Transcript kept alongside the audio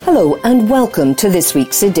Hello and welcome to this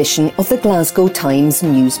week's edition of the Glasgow Times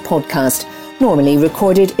News Podcast, normally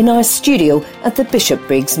recorded in our studio at the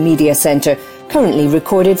Bishopbriggs Media Centre, currently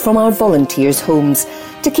recorded from our volunteers' homes.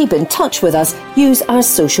 To keep in touch with us, use our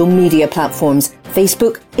social media platforms,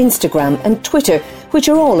 Facebook, Instagram and Twitter, which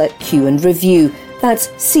are all at Q and Review. That's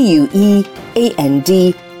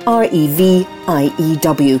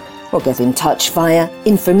CUEANDREVIEW. Or get in touch via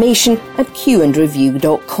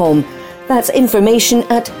information@qandreview.com. That's information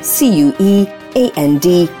at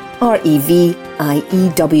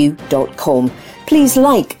CUEANDREVIEW.com. Please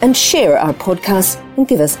like and share our podcast and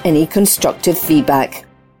give us any constructive feedback.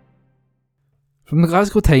 From the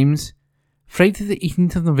Glasgow Times, Friday the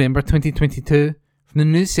 18th of November 2022, from the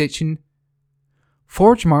news section,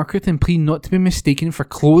 Forge Market and plea not to be mistaken for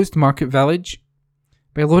closed Market Village,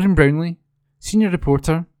 by Lauren Brownlee, senior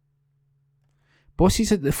reporter.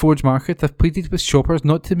 Bosses at the Forge Market have pleaded with shoppers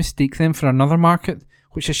not to mistake them for another market,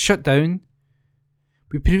 which has shut down.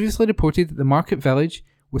 We previously reported that the Market Village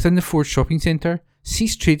within the Forge shopping centre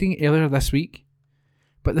ceased trading earlier this week,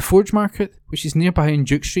 but the Forge Market, which is nearby on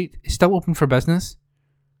Duke Street, is still open for business.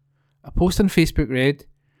 A post on Facebook read,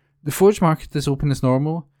 "The Forge Market is open as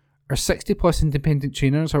normal. Our 60 plus independent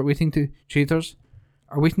traders are waiting to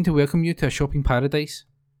welcome you to a shopping paradise.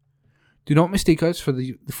 Do not mistake us for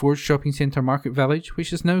the Forge Shopping Centre Market Village,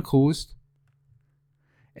 which is now closed."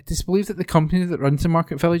 It is believed that the company that runs the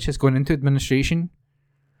Market Village has gone into administration.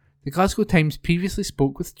 The Glasgow Times previously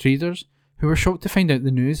spoke with traders who were shocked to find out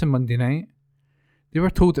the news on Monday night. They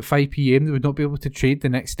were told at 5 p.m. they would not be able to trade the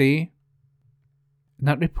next day. And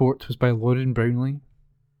that report was by Lauren Brownlee.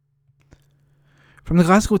 From the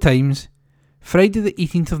Glasgow Times, Friday the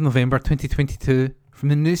 18th of November 2022, from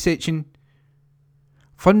the news section,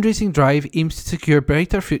 Fundraising drive aims to secure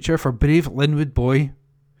brighter future for brave Linwood boy,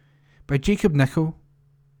 by Jacob Nicol.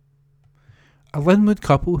 A Linwood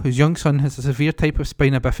couple whose young son has a severe type of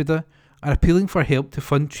spina bifida are appealing for help to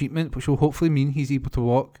fund treatment which will hopefully mean he's able to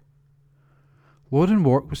walk. Lauren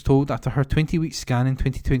Wark was told after her 20-week scan in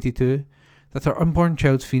 2022 that her unborn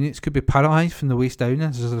child Phoenix could be paralysed from the waist down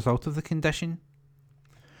as a result of the condition.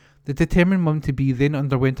 The determined mum-to-be then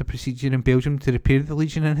underwent a procedure in Belgium to repair the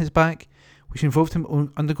lesion in his back, which involved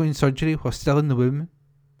him undergoing surgery while still in the womb.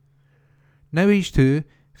 Now aged 2,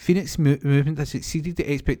 Phoenix's movement has exceeded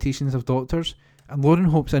the expectations of doctors, and Lauren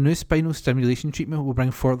hopes a new spinal stimulation treatment will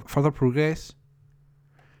bring further progress.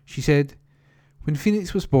 She said, "When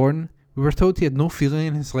Phoenix was born, we were told he had no feeling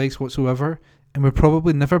in his legs whatsoever, and would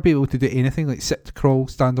probably never be able to do anything like sit, crawl,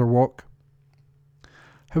 stand or walk.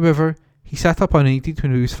 However, he sat up unaided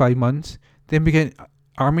when he was 5 months, then began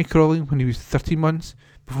army crawling when he was 13 months,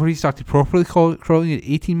 before he started properly crawling at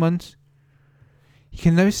 18 months. He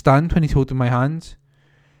can now stand when he's holding my hands.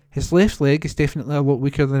 His left leg is definitely a lot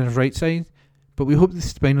weaker than his right side, but we hope the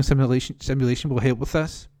spinal stimulation will help with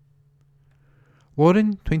this."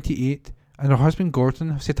 Lauren, 28, and her husband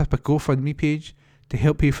Gordon have set up a GoFundMe page to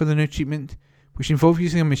help pay for the new treatment, which involves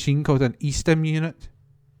using a machine called an eStim unit.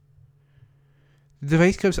 The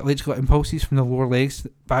device gives electrical impulses from the lower legs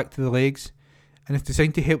back to the legs, and is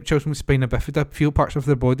designed to help children with spina bifida feel parts of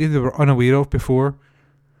their body they were unaware of before.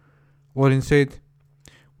 Lauren said,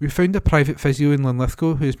 "We found a private physio in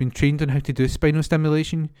Linlithgow who has been trained on how to do spinal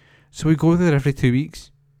stimulation, so we go there every 2 weeks.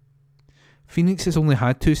 Phoenix has only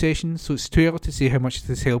had 2 sessions, so it's too early to say how much it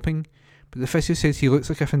is helping, but the physio says he looks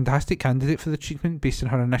like a fantastic candidate for the treatment based on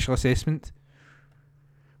her initial assessment.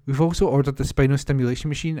 We've also ordered the spinal stimulation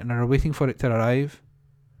machine and are waiting for it to arrive."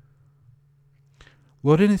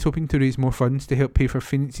 Lauren is hoping to raise more funds to help pay for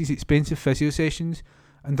Phoenix's expensive physio sessions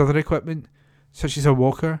and other equipment, such as a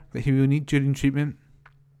walker that he will need during treatment.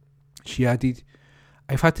 She added,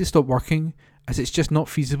 "I've had to stop working as it's just not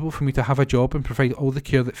feasible for me to have a job and provide all the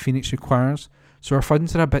care that Phoenix requires, so our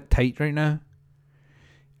funds are a bit tight right now.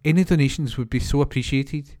 Any donations would be so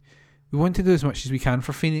appreciated. We want to do as much as we can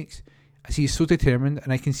for Phoenix, as he is so determined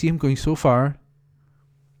and I can see him going so far.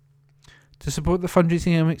 To support the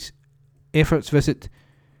fundraising efforts, visit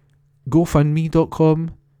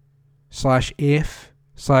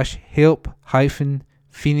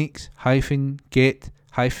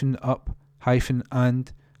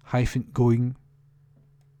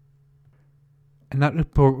And that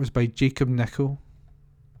report was by Jacob Nicol.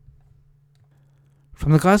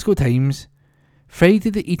 From the Glasgow Times, Friday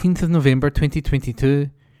the 18th of November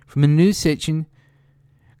 2022, from the news section,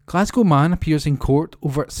 Glasgow man appears in court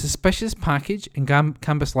over suspicious package in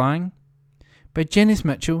Cambuslang, by Janice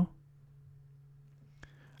Mitchell.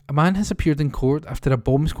 A man has appeared in court after a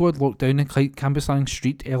bomb squad locked down in Cambuslang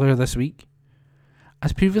Street earlier this week.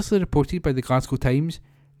 As previously reported by the Glasgow Times,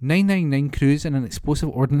 999 crews and an explosive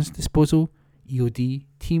ordnance disposal EOD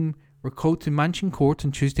team were called to Mansion Court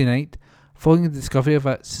on Tuesday night following the discovery of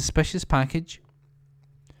a suspicious package.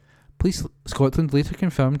 Police Scotland later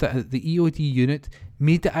confirmed that the EOD unit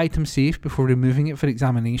made the item safe before removing it for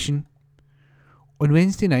examination. On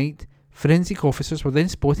Wednesday night, forensic officers were then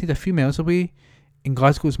spotted a few miles away in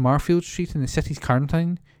Glasgow's Marfield Street in the city's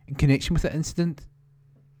Carntown in connection with the incident.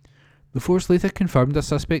 The force later confirmed a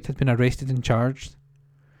suspect had been arrested and charged.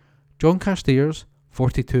 John Carstairs,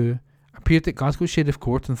 42, appeared at Glasgow Sheriff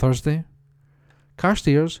Court on Thursday.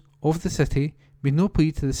 Carstairs, of the city, made no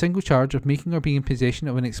plea to the single charge of making or being in possession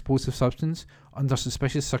of an explosive substance under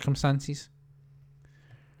suspicious circumstances.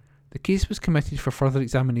 The case was committed for further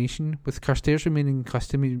examination, with Carstairs remaining in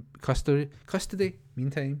custody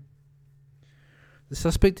meantime. The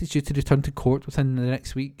suspect is due to return to court within the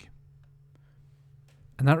next week.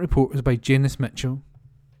 And that report was by Janice Mitchell.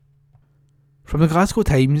 From the Glasgow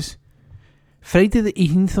Times, Friday the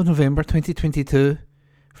 18th of November 2022,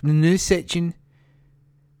 from the news section,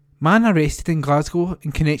 man arrested in Glasgow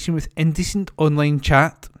in connection with indecent online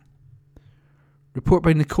chat. Report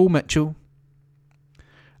by Nicole Mitchell.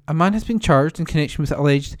 A man has been charged in connection with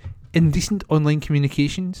alleged indecent online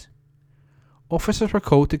communications. Officers were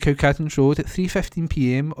called to Cowcaddens Road at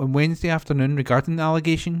 3:15pm on Wednesday afternoon regarding the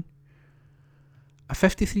allegation. A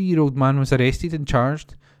 53-year-old man was arrested and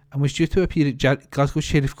charged and was due to appear at Glasgow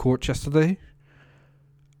Sheriff Court yesterday.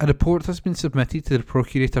 A report has been submitted to the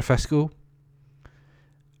Procurator Fiscal.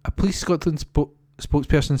 A Police Scotland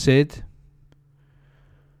spokesperson said,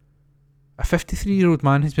 a 53-year-old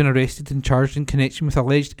man has been arrested and charged in connection with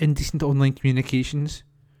alleged indecent online communications.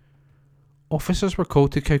 Officers were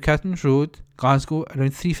called to Cowcaddens Road, Glasgow,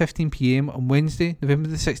 around 3:15pm on Wednesday, November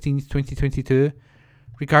the 16th, 2022,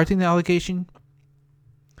 regarding the allegation.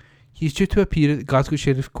 He is due to appear at the Glasgow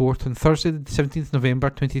Sheriff Court on Thursday, the 17th November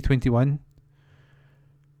 2021.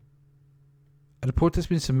 A report has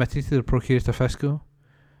been submitted to the Procurator Fiscal.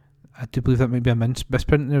 I do believe that might be a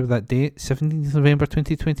misprint there of that date, 17th November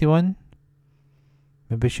 2021.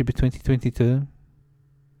 Maybe it should be 2022.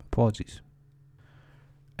 Apologies.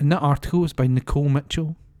 And that article was by Nicole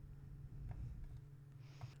Mitchell.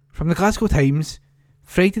 From the Glasgow Times,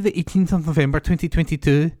 Friday the 18th of November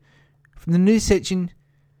 2022, from the news section,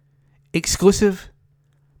 exclusive,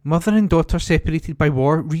 mother and daughter separated by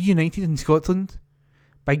war reunited in Scotland,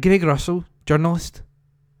 by Greg Russell, journalist.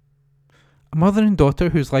 A mother and daughter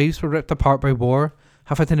whose lives were ripped apart by war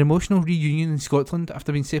have had an emotional reunion in Scotland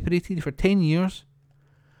after being separated for 10 years.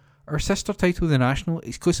 Our sister title The National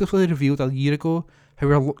exclusively revealed a year ago how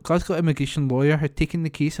our Glasgow immigration lawyer had taken the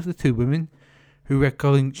case of the two women, who were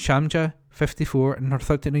calling Shamja, 54, and her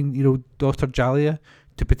 39-year-old daughter Jalia,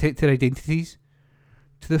 to protect their identities,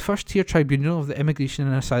 to the first-tier tribunal of the Immigration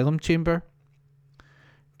and Asylum Chamber.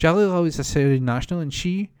 Jalia is a Syrian national, and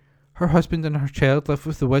she, her husband and her child live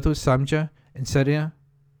with the widow Samja in Syria.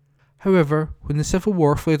 However, when the civil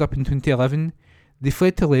war flared up in 2011, they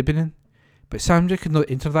fled to Lebanon, but Samja could not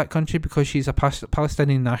enter that country because she is a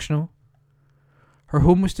Palestinian national. Her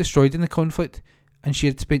home was destroyed in the conflict, and she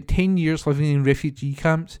had spent 10 years living in refugee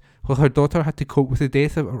camps while her daughter had to cope with the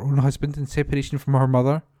death of her own husband and separation from her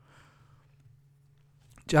mother.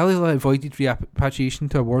 Jalila avoided repatriation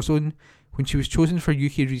to a war zone when she was chosen for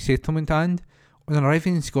UK resettlement and, on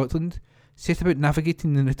arriving in Scotland, set about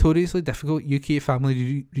navigating the notoriously difficult UK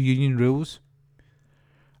family reunion rules.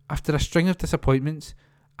 After a string of disappointments,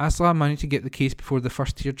 Asla managed to get the case before the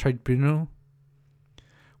first-tier tribunal.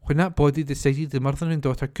 When that body decided the mother and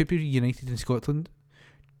daughter could be reunited in Scotland,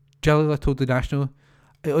 Jalila told The National,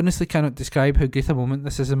 "I honestly cannot describe how great a moment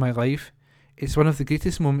this is in my life. It's one of the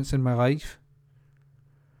greatest moments in my life."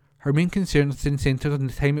 Her main concern was then centred on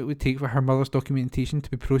the time it would take for her mother's documentation to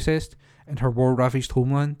be processed in her war-ravaged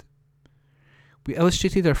homeland. We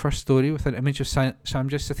illustrated our first story with an image of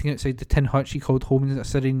Shamja sitting outside the tin hut she called home in a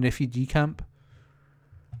Syrian refugee camp.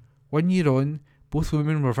 1 year on, both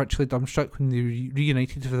women were virtually dumbstruck when they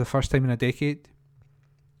reunited for the first time in a decade.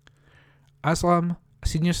 Aslam, a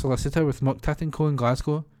senior solicitor with Muqtat & Co in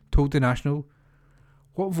Glasgow, told The National,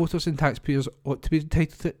 "What voters and taxpayers ought to be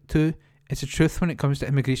entitled to is the truth when it comes to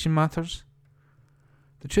immigration matters.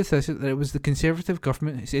 The truth is that it was the Conservative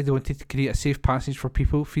government who said they wanted to create a safe passage for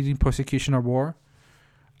people fearing prosecution or war,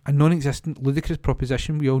 a non-existent, ludicrous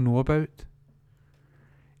proposition we all know about.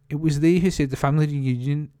 It was they who said the family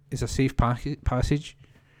reunion is a safe passage,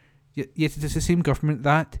 yet it is the same government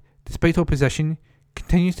that, despite opposition,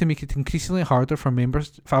 continues to make it increasingly harder for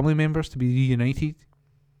family members to be reunited."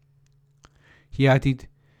 He added,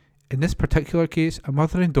 "In this particular case, a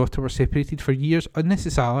mother and daughter were separated for years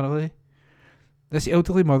unnecessarily. This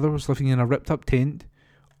elderly mother was living in a ripped-up tent,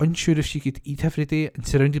 unsure if she could eat every day and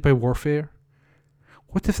surrounded by warfare.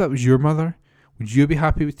 What if that was your mother? Would you be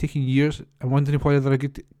happy with taking years and wondering whether a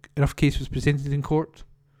good enough case was presented in court?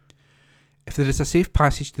 If there is a safe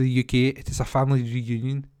passage to the UK, it is a family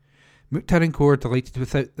reunion. Mukhtar and co are delighted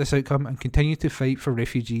with this outcome and continue to fight for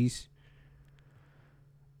refugees.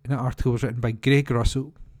 And that article was written by Greg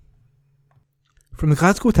Russell. From the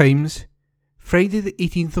Glasgow Times, Friday the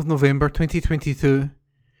 18th of November 2022,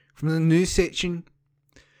 from the news section,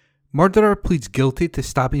 murderer pleads guilty to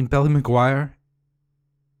stabbing Billy Maguire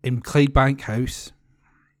in Clydebank house,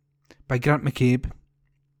 by Grant McCabe.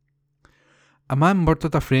 A man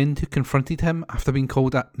murdered a friend who confronted him after being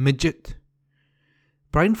called a midget.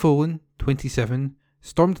 Brian Folan, 27,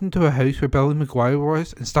 stormed into a house where Billy Maguire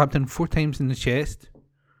was and stabbed him 4 times in the chest.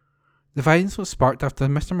 The violence was sparked after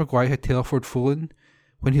Mr. Maguire had telephoned Folan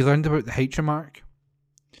when he learned about the height remark.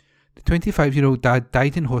 The 25-year-old dad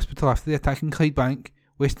died in hospital after the attack in Clydebank,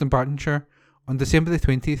 Western Bartonshire, on December the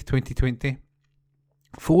 20th, 2020.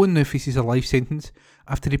 Folan now faces a life sentence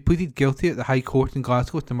after he pleaded guilty at the High Court in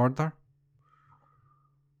Glasgow to murder.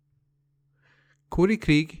 Corey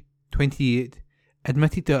Craig, 28,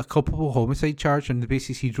 admitted to a culpable homicide charge on the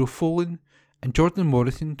basis he drove Folan and Jordan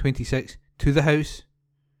Morrison, 26, to the house.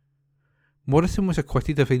 Morrison was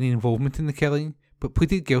acquitted of any involvement in the killing, but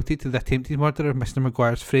pleaded guilty to the attempted murder of Mr.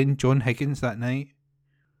 Maguire's friend John Higgins that night.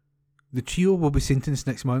 The trio will be sentenced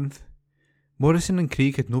next month. Morrison and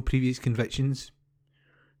Craig had no previous convictions.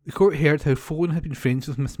 The court heard how Folan had been friends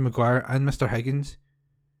with Mr. Maguire and Mr. Higgins.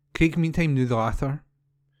 Craig meantime knew the latter.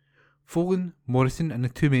 Folan, Morrison and the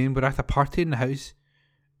 2 men were at a party in the house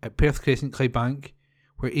at Perth Crescent, Clydebank,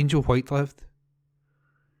 where Angel White lived.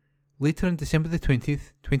 Later on December the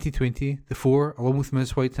 20th, 2020, the 4, along with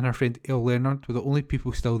Ms. White and her friend Elle Leonard, were the only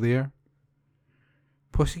people still there.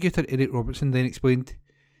 Prosecutor Eric Robertson then explained,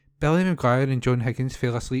 Billy Maguire and John Higgins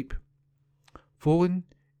fell asleep. Folan,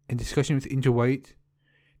 in discussion with Angel White,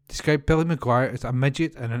 described Billy Maguire as a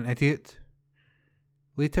midget and an idiot.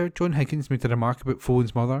 Later, John Higgins made a remark about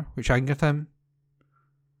Folan's mother, which angered him.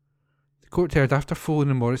 The court heard after Folan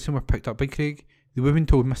and Morrison were picked up by Craig, the woman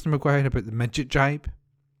told Mr. Maguire about the midget jibe.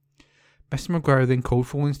 Mr. Maguire then called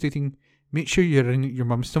Folan, stating, "Make sure you're in at your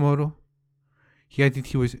mum's tomorrow." He added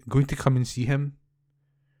he was going to come and see him.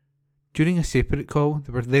 During a separate call,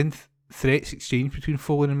 there were then threats exchanged between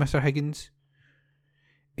Folan and Mr. Higgins.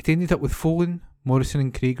 It ended up with Folan, Morrison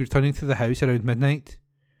and Craig returning to the house around midnight.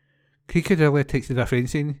 Craig had earlier texted a friend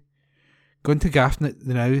saying, "Gone to Gaffney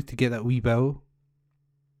now to get that wee bill."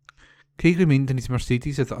 Craig remained in his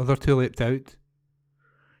Mercedes as the other 2 leapt out.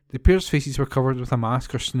 The pair's faces were covered with a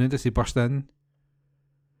mask or snood as they burst in.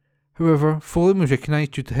 However, Folan was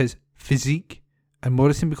recognised due to his physique and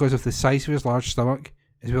Morrison because of the size of his large stomach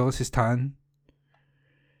as well as his tan.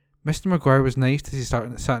 Mr. Maguire was knifed as he sat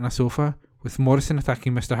on a sofa, with Morrison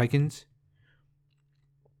attacking Mr. Higgins.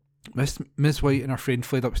 Ms. White and her friend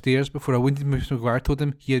fled upstairs before a wounded Mr. Maguire told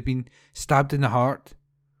him he had been stabbed in the heart.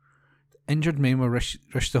 The injured men were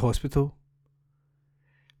rushed to hospital.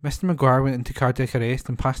 Mr. Maguire went into cardiac arrest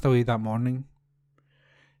and passed away that morning.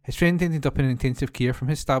 His friend ended up in intensive care from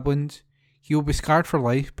his stab wounds. He will be scarred for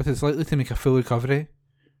life, but is likely to make a full recovery.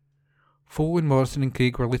 Folan, Morrison and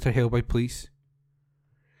Craig were later held by police.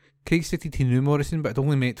 Craig stated he knew Morrison but had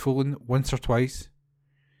only met Folan once or twice.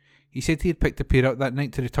 He said he had picked the pair up that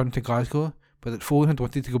night to return to Glasgow, but that Folan had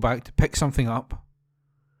wanted to go back to pick something up.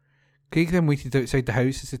 Craig then waited outside the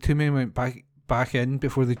house as the 2 men went back in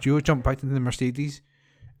before the duo jumped back into the Mercedes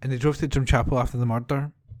and they drove to Drumchapel after the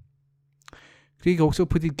murder. Craig also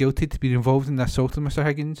pleaded guilty to being involved in the assault on Mr.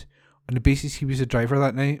 Higgins on the basis he was the driver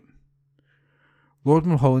that night. Lord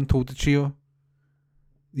Mulholland told the trio,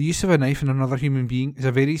 "The use of a knife on another human being is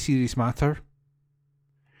a very serious matter.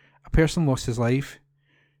 A person lost his life.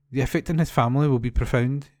 The effect on his family will be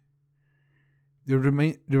profound." They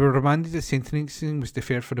were remanded that sentencing was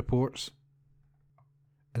deferred for reports.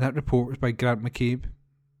 And that report was by Grant McCabe.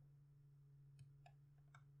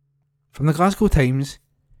 From the Glasgow Times,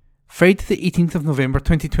 Friday the 18th of November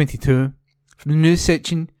 2022, from the news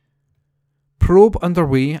section, probe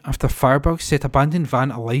underway after firebugs set abandoned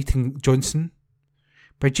van alight in Johnson,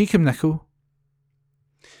 by Jacob Nichol.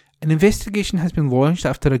 An investigation has been launched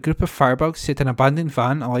after a group of firebugs set an abandoned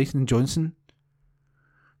van alight in Johnson.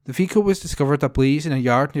 The vehicle was discovered ablaze in a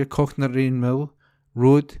yard near Cocknerain Mill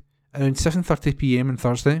Road around 7:30pm on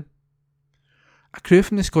Thursday. A crew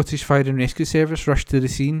from the Scottish Fire and Rescue Service rushed to the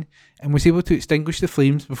scene and was able to extinguish the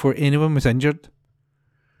flames before anyone was injured.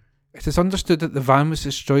 It is understood that the van was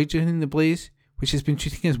destroyed during the blaze, which has been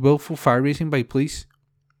treated as willful fire raising by police.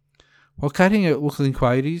 While carrying out local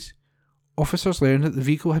inquiries, officers learned that the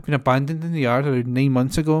vehicle had been abandoned in the yard around 9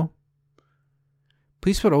 months ago.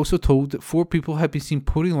 Police were also told that 4 people had been seen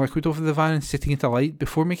pouring liquid over the van and sitting at a light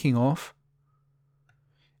before making off.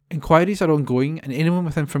 Inquiries are ongoing, and anyone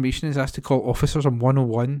with information is asked to call officers on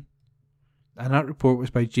 101. And that report was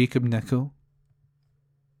by Jacob Nicol.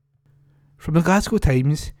 From the Glasgow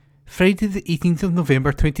Times, Friday the 18th of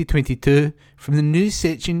November 2022, from the news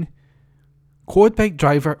section, quad bike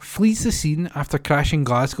driver flees the scene after crash in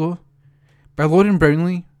Glasgow, by Lauren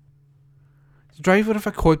Brownlee. The driver of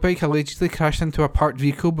a quad bike allegedly crashed into a parked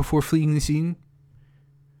vehicle before fleeing the scene.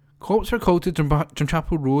 Cops were called to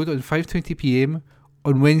Drumchapel Road on 5:20pm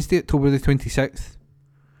on Wednesday, October the 26th.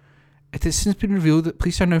 It has since been revealed that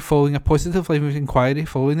police are now following a positive line of inquiry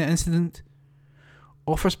following the incident.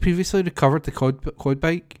 Officers previously recovered the quad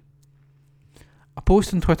bike. A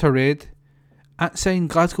post on Twitter read, @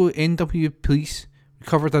 Glasgow NW Police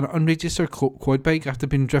recovered an unregistered quad bike after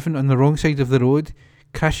being driven on the wrong side of the road,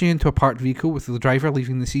 crashing into a parked vehicle with the driver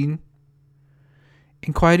leaving the scene.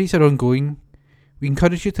 Inquiries are ongoing. We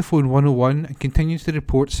encourage you to phone 101 and continue to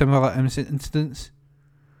report similar incidents.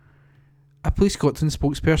 A Police Scotland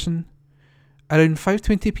spokesperson. Around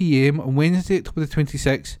 5:20pm on Wednesday, October the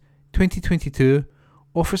 26th, 2022,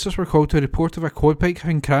 officers were called to a report of a quad bike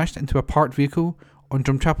having crashed into a parked vehicle on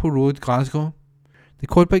Drumchapel Road, Glasgow. The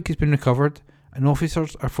quad bike has been recovered and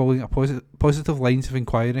officers are following a positive lines of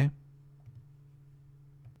inquiry.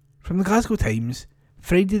 From the Glasgow Times,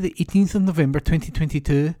 Friday the 18th of November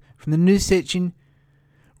 2022, from the news section,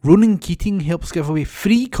 Ronan Keating helps give away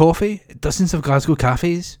free coffee at dozens of Glasgow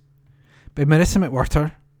cafes, by Marissa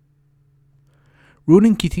McWhirter.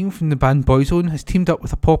 Ronan Keating from the band Boyzone has teamed up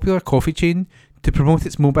with a popular coffee chain to promote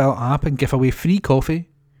its mobile app and give away free coffee.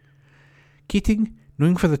 Keating,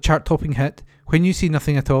 known for the chart-topping hit When You Say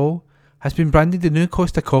Nothing at All, has been branded the new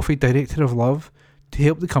Costa Coffee Director of Love to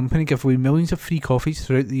help the company give away millions of free coffees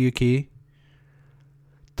throughout the UK.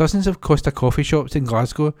 Dozens of Costa coffee shops in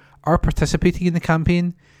Glasgow are participating in the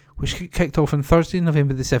campaign, which kicked off on Thursday,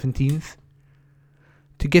 November the 17th.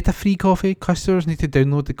 To get a free coffee, customers need to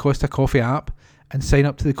download the Costa Coffee app and sign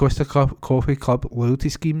up to the Costa Coffee Club loyalty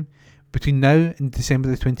scheme between now and December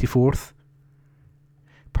the 24th.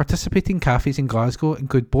 Participating cafes in Glasgow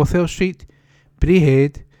include Bothwell Street, Bray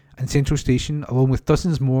Head and Central Station, along with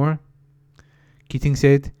dozens more. Keating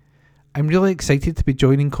said, I'm really excited to be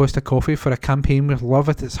joining Costa Coffee for a campaign with love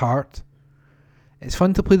at its heart. It's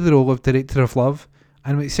fun to play the role of Director of Love,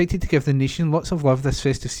 and I'm excited to give the nation lots of love this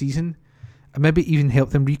festive season, and maybe even help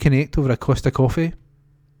them reconnect over a Costa Coffee.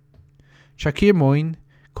 Shakir Moyne,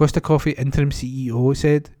 Costa Coffee interim CEO,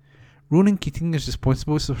 said, Ronan Keating is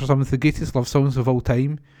responsible for some of the greatest love songs of all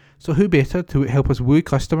time, so who better to help us woo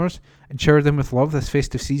customers and shower them with love this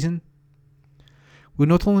festive season? We'll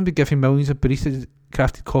not only be giving millions of barista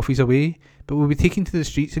crafted coffees away, but we'll be taking to the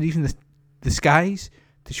streets and even the skies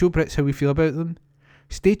to show Brits how we feel about them.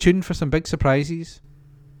 Stay tuned for some big surprises.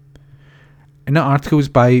 And that article is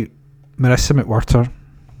by Marissa McWhirter.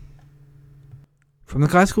 From the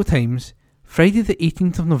Glasgow Times, Friday the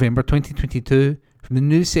 18th of November 2022, from the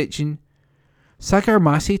news section, Sagar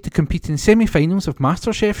Massey to compete in semi-finals of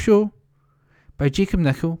MasterChef show, by Jacob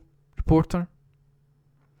Nicol, reporter.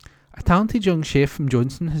 A talented young chef from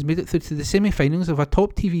Johnson has made it through to the semi-finals of a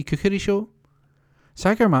top TV cookery show.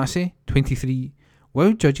 Sagar Massey, 23,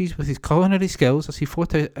 wowed judges with his culinary skills as he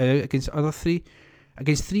fought out against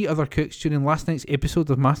three other cooks during last night's episode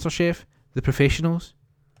of MasterChef, The Professionals.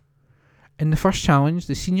 In the first challenge,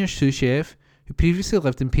 the senior sous chef, who previously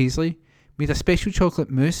lived in Paisley, made a special chocolate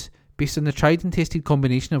mousse based on the tried and tested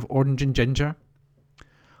combination of orange and ginger.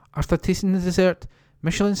 After tasting the dessert,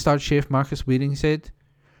 Michelin-starred chef Marcus Waring said,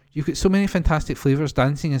 You've got so many fantastic flavours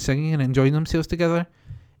dancing and singing and enjoying themselves together.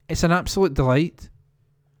 It's an absolute delight.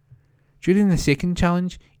 During the second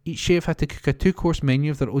challenge, each chef had to cook a 2-course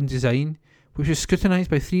menu of their own design, which was scrutinised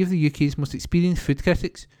by 3 of the UK's most experienced food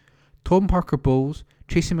critics, Tom Parker Bowles,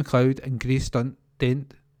 Tracy McLeod and Grace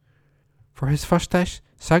Dent. For his first dish,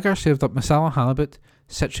 Sagar served up masala halibut,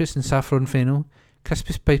 citrus and saffron fennel,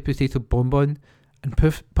 crispy spiced potato bonbon and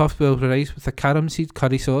puffed wild rice with a carom seed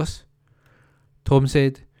curry sauce. Tom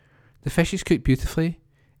said, The fish is cooked beautifully.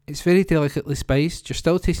 It's very delicately spiced, you're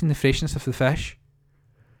still tasting the freshness of the fish.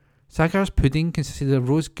 Sagar's pudding consisted of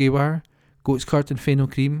rose gewar, goat's curd and fennel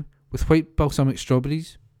cream, with white balsamic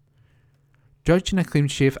strawberries. Judge and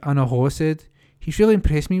acclaimed chef Anna Haw said, He's really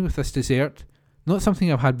impressed me with this dessert. Not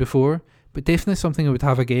something I've had before, but definitely something I would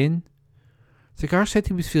have again. Sagar said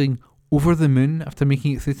he was feeling over the moon after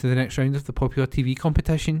making it through to the next round of the popular TV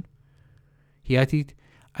competition. He added,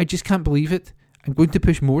 I just can't believe it. I'm going to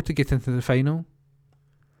push more to get into the final.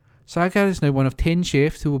 Sagar is now one of 10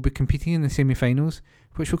 chefs who will be competing in the semi-finals,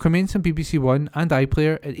 which will commence on BBC One and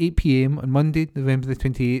iPlayer at 8 p.m. on Monday, November the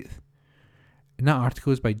 28th. And that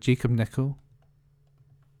article is by Jacob Nichol.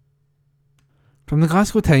 From the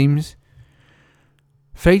Glasgow Times,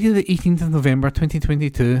 Friday the 18th of November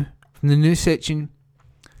 2022, from the news section,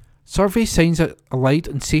 survey signs a light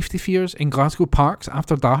on safety fears in Glasgow parks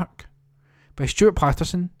after dark, by Stuart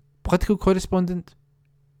Patterson, political correspondent.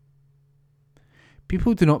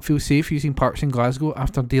 People do not feel safe using parks in Glasgow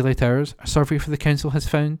after daylight hours, a survey for the council has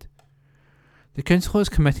found. The council is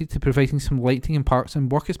committed to providing some lighting in parks,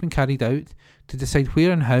 and work has been carried out to decide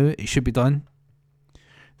where and how it should be done.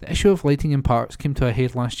 The issue of lighting in parks came to a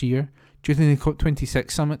head last year during the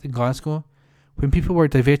COP26 summit in Glasgow, when people were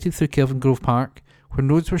diverted through Kelvingrove Park, when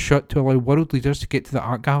roads were shut to allow world leaders to get to the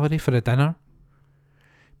art gallery for a dinner.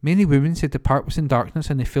 Many women said the park was in darkness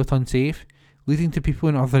and they felt unsafe, leading to people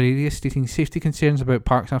in other areas stating safety concerns about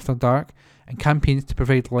parks after dark and campaigns to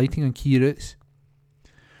provide lighting on key routes.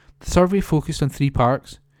 The survey focused on 3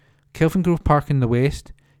 parks: Kelvingrove Park in the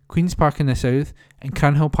west, Queen's Park in the south, and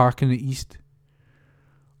Cranhill Park in the east.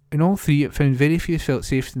 In all 3, it found very few felt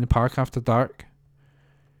safe in the park after dark.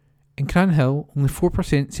 In Cranhill, only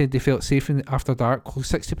 4% said they felt safe after dark, while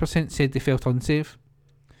 60% said they felt unsafe.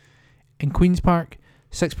 In Queen's Park,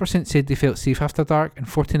 6% said they felt safe after dark, and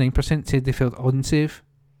 49% said they felt unsafe.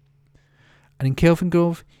 And in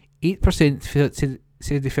Kelvingrove, 8%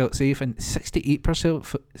 said they felt safe, and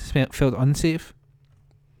 68% felt unsafe.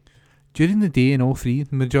 During the day in all 3,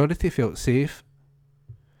 the majority felt safe.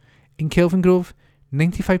 In Kelvingrove,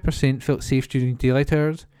 95% felt safe during daylight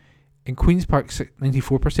hours, in Queen's Park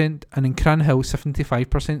 94%, and in Cranhill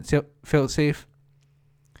 75% felt safe.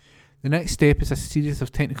 The next step is a series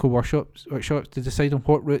of technical workshops to decide on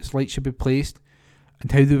what routes lights should be placed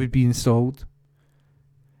and how they would be installed.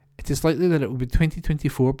 It is likely that it will be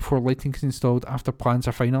 2024 before lighting is installed after plans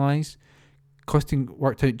are finalised, costing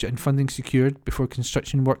worked out and funding secured before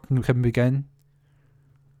construction work can begin.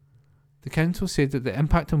 The council said that the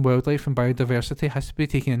impact on wildlife and biodiversity has to be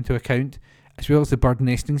taken into account, as well as the bird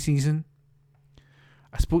nesting season.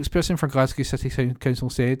 A spokesperson for Glasgow City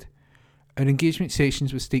Council said, "Our engagement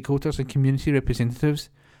sessions with stakeholders and community representatives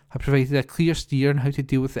have provided a clear steer on how to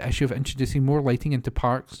deal with the issue of introducing more lighting into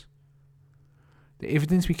parks. The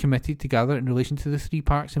evidence we committed to gather in relation to the 3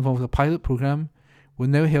 parks involved a pilot programme will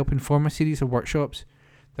now help inform a series of workshops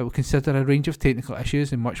that will consider a range of technical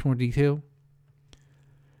issues in much more detail.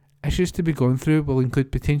 Issues to be gone through will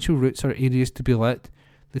include potential routes or areas to be lit,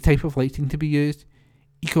 the type of lighting to be used,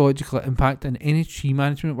 ecological impact, and any tree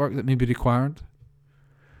management work that may be required.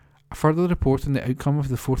 A further report on the outcome of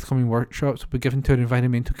the forthcoming workshops will be given to our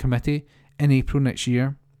Environmental Committee in April next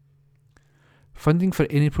year. Funding for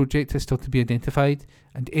any project is still to be identified,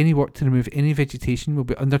 and any work to remove any vegetation will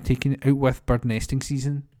be undertaken out with bird nesting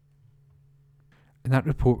season." And that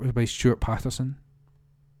report was by Stuart Patterson.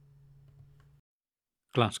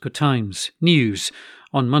 Glasgow Times News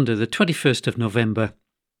on Monday the 21st of November.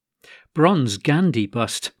 Bronze Gandhi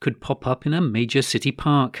bust could pop up in a major city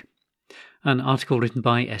park. An article written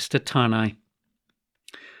by Esther Tarnai.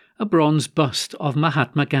 A bronze bust of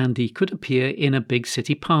Mahatma Gandhi could appear in a big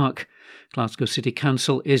city park. Glasgow City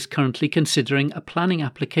Council is currently considering a planning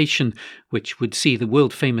application which would see the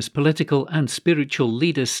world-famous political and spiritual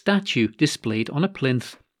leader's statue displayed on a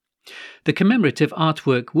plinth. The commemorative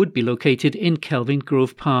artwork would be located in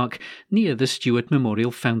Kelvingrove Park, near the Stuart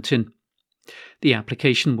Memorial Fountain. The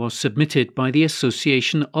application was submitted by the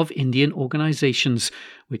Association of Indian Organisations,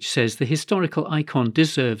 which says the historical icon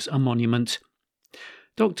deserves a monument.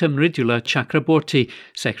 Dr. Mridula Chakraborty,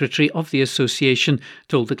 Secretary of the Association,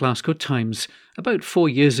 told the Glasgow Times, "About 4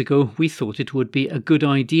 years ago we thought it would be a good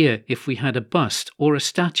idea if we had a bust or a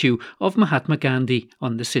statue of Mahatma Gandhi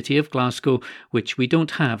on the city of Glasgow, which we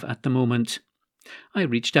don't have at the moment. I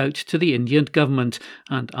reached out to the Indian government,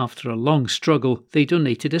 and after a long struggle they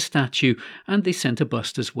donated a statue and they sent a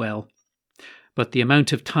bust as well. But the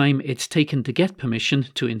amount of time it's taken to get permission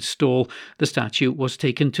to install the statue was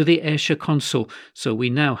taken to the Ayrshire Consul, so we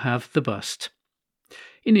now have the bust.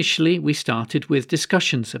 Initially, we started with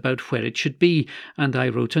discussions about where it should be, and I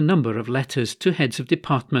wrote a number of letters to heads of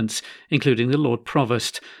departments, including the Lord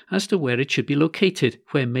Provost, as to where it should be located,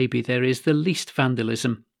 where maybe there is the least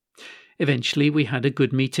vandalism. Eventually, we had a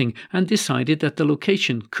good meeting and decided that the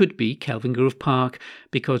location could be Kelvingrove Park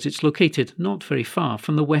because it's located not very far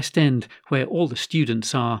from the West End, where all the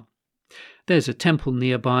students are. There's a temple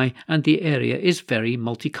nearby and the area is very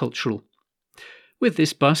multicultural. With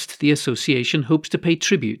this bust, the association hopes to pay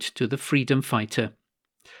tribute to the freedom fighter."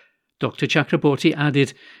 Dr. Chakraborty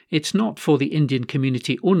added, "It's not for the Indian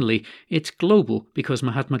community only, it's global because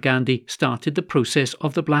Mahatma Gandhi started the process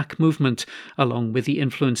of the Black movement, along with the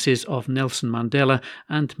influences of Nelson Mandela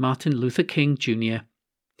and Martin Luther King Jr.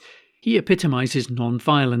 He epitomizes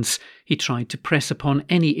non-violence. He tried to press upon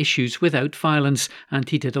any issues without violence, and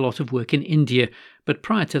he did a lot of work in India. But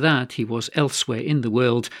prior to that, he was elsewhere in the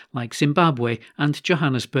world, like Zimbabwe and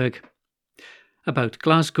Johannesburg." About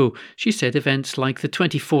Glasgow, she said events like the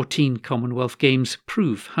 2014 Commonwealth Games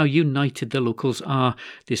prove how united the locals are,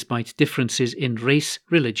 despite differences in race,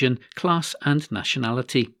 religion, class and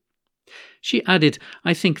nationality. She added,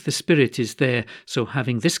 "I think the spirit is there, so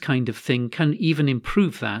having this kind of thing can even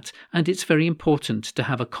improve that, and it's very important to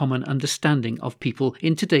have a common understanding of people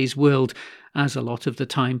in today's world, as a lot of the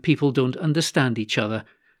time people don't understand each other.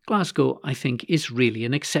 Glasgow, I think, is really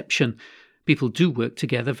an exception. People do work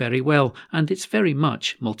together very well, and it's very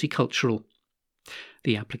much multicultural."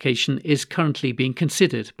 The application is currently being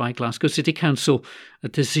considered by Glasgow City Council. A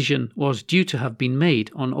decision was due to have been made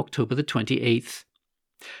on October the 28th.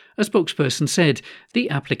 A spokesperson said the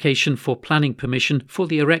application for planning permission for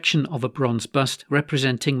the erection of a bronze bust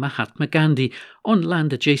representing Mahatma Gandhi on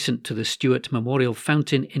land adjacent to the Stuart Memorial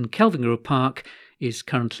Fountain in Kelvingrove Park is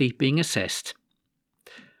currently being assessed.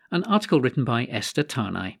 An article written by Esther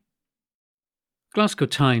Tarnay. Glasgow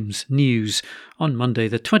Times News on Monday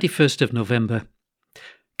the 21st of November.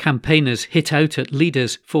 Campaigners hit out at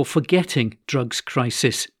leaders for forgetting drugs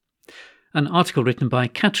crisis. An article written by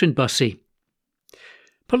Catherine Bussey.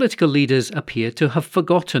 Political leaders appear to have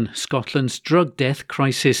forgotten Scotland's drug death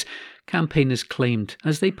crisis, campaigners claimed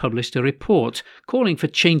as they published a report calling for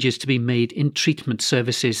changes to be made in treatment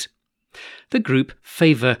services. The group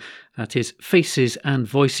Favour, that is Faces and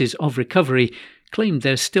Voices of Recovery, claimed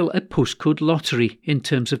there's still a postcode lottery in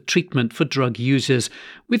terms of treatment for drug users,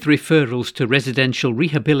 with referrals to residential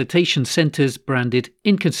rehabilitation centres branded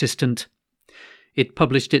inconsistent. It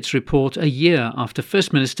published its report a year after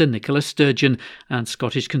First Minister Nicola Sturgeon and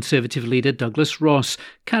Scottish Conservative leader Douglas Ross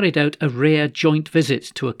carried out a rare joint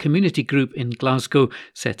visit to a community group in Glasgow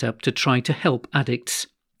set up to try to help addicts.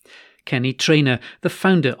 Kenny Traynor, the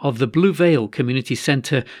founder of the Blue Vale Community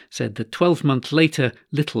Centre, said that 12 months later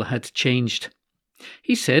little had changed.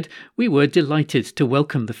 He said, "We were delighted to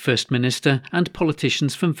welcome the First Minister and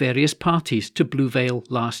politicians from various parties to Blue Vale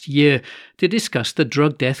last year to discuss the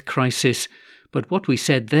drug death crisis. But what we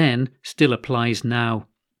said then still applies now.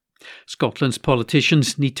 Scotland's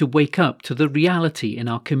politicians need to wake up to the reality in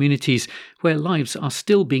our communities where lives are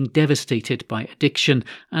still being devastated by addiction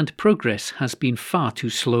and progress has been far too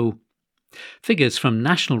slow." Figures from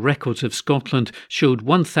National Records of Scotland showed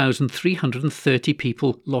 1,330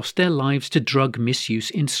 people lost their lives to drug misuse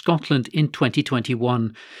in Scotland in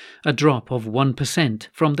 2021, a drop of 1%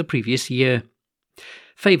 from the previous year.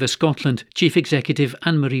 Favour Scotland Chief Executive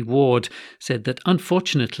Anne-Marie Ward said that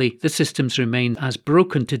unfortunately the systems remain as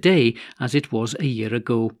broken today as it was a year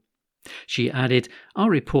ago. She added, "Our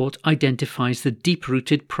report identifies the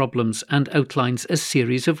deep-rooted problems and outlines a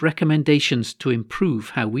series of recommendations to improve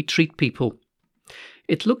how we treat people.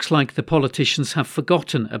 It looks like the politicians have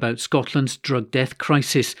forgotten about Scotland's drug death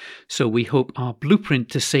crisis, so we hope our blueprint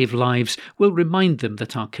to save lives will remind them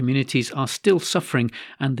that our communities are still suffering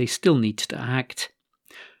and they still need to act."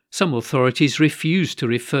 Some authorities refuse to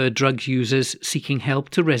refer drug users seeking help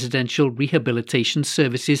to residential rehabilitation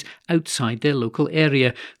services outside their local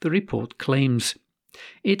area, the report claims.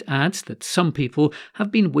 It adds that some people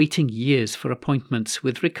have been waiting years for appointments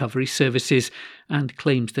with recovery services and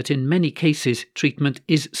claims that in many cases treatment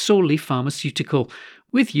is solely pharmaceutical,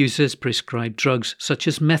 with users prescribed drugs such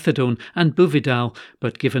as methadone and Buvidal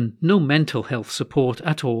but given no mental health support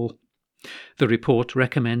at all. The report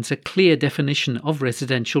recommends a clear definition of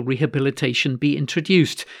residential rehabilitation be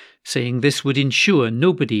introduced, saying this would ensure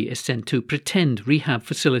nobody is sent to pretend rehab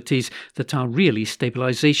facilities that are really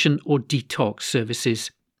stabilisation or detox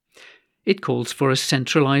services. It calls for a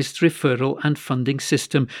centralised referral and funding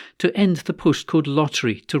system to end the postcode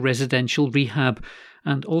lottery to residential rehab,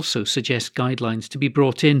 and also suggests guidelines to be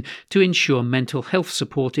brought in to ensure mental health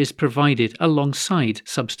support is provided alongside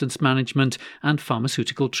substance management and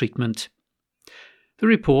pharmaceutical treatment. The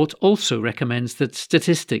report also recommends that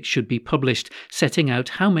statistics should be published setting out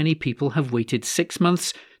how many people have waited 6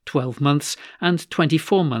 months, 12 months and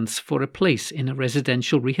 24 months for a place in a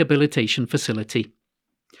residential rehabilitation facility.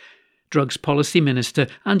 Drugs Policy Minister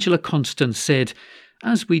Angela Constance said,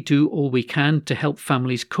 "As we do all we can to help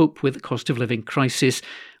families cope with the cost of living crisis,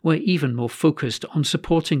 we're even more focused on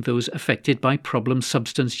supporting those affected by problem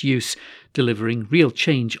substance use, delivering real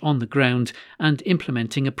change on the ground and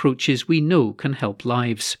implementing approaches we know can help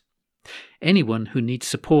lives." Anyone who needs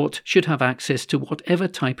support should have access to whatever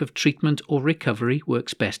type of treatment or recovery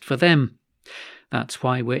works best for them. That's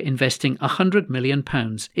why we're investing £100 million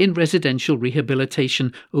in residential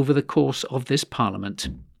rehabilitation over the course of this Parliament.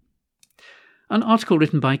 An article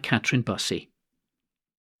written by Catherine Bussey.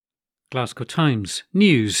 Glasgow Times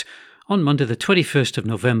News on Monday the 21st of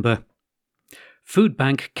November. Food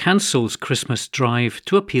Bank cancels Christmas drive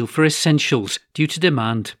to appeal for essentials due to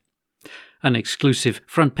demand. An exclusive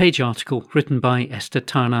front page article written by Esther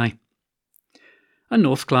Tarnay. A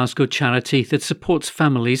North Glasgow charity that supports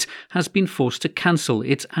families has been forced to cancel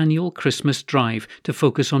its annual Christmas drive to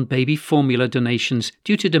focus on baby formula donations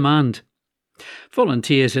due to demand.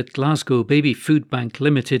 Volunteers at Glasgow Baby Food Bank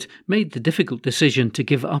Limited made the difficult decision to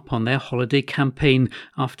give up on their holiday campaign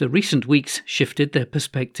after recent weeks shifted their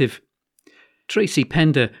perspective. Tracy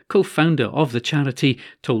Pender, co-founder of the charity,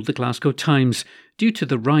 told the Glasgow Times, due to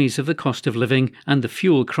the rise of the cost of living and the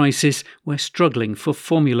fuel crisis, we're struggling for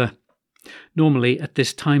formula. Normally, at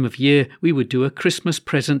this time of year, we would do a Christmas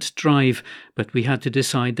present drive, but we had to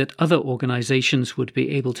decide that other organisations would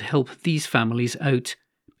be able to help these families out.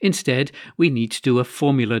 Instead, we need to do a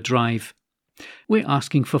formula drive. We're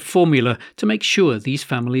asking for formula to make sure these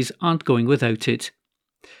families aren't going without it.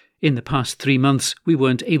 In the past 3 months, we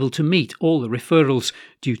weren't able to meet all the referrals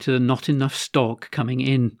due to not enough stock coming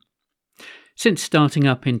in. Since starting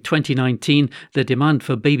up in 2019, the demand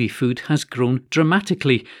for baby food has grown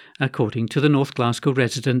dramatically, according to the North Glasgow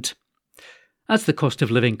resident. As the cost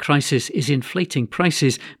of living crisis is inflating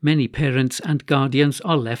prices, many parents and guardians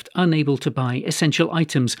are left unable to buy essential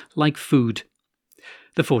items like food.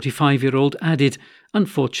 The 45-year-old added,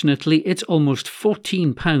 unfortunately, it's almost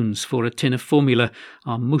 £14 for a tin of formula,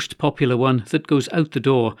 our most popular one that goes out the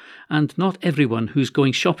door, and not everyone who's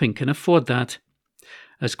going shopping can afford that.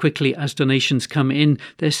 As quickly as donations come in,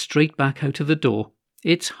 they're straight back out of the door.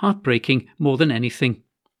 It's heartbreaking more than anything.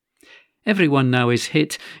 Everyone now is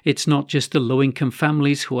hit. It's not just the low-income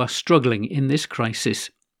families who are struggling in this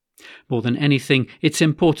crisis. More than anything, it's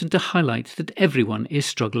important to highlight that everyone is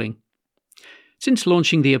struggling. Since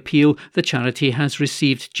launching the appeal, the charity has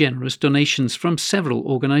received generous donations from several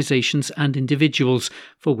organisations and individuals,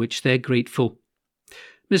 for which they're grateful.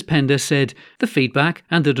 Ms. Pender said, the feedback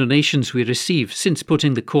and the donations we received since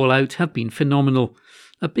putting the call out have been phenomenal.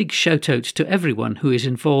 A big shout out to everyone who is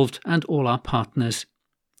involved and all our partners.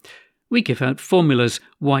 We give out formulas,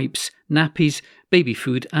 wipes, nappies, baby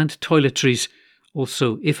food and toiletries.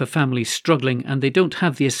 Also, if a family's struggling and they don't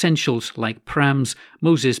have the essentials like prams,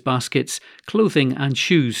 Moses baskets, clothing and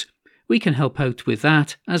shoes, we can help out with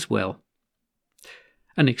that as well.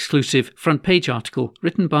 An exclusive front page article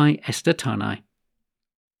written by Esther Tarnay.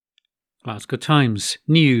 Glasgow Times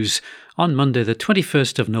News on Monday the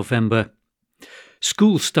 21st of November.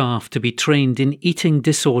 School staff to be trained in eating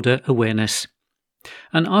disorder awareness.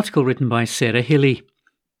 An article written by Sarah Hilly.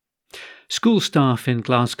 School staff in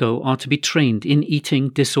Glasgow are to be trained in eating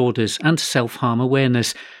disorders and self-harm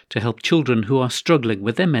awareness to help children who are struggling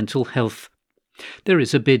with their mental health. There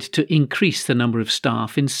is a bid to increase the number of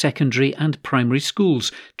staff in secondary and primary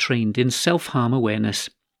schools trained in self-harm awareness.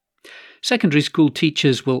 Secondary school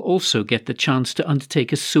teachers will also get the chance to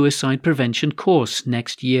undertake a suicide prevention course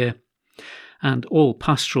next year. And all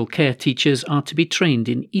pastoral care teachers are to be trained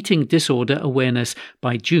in eating disorder awareness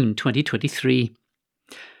by June 2023.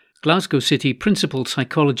 Glasgow City Principal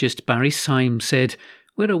Psychologist Barry Syme said,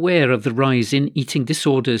 we're aware of the rise in eating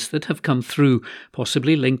disorders that have come through,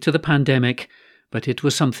 possibly linked to the pandemic, but it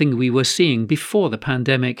was something we were seeing before the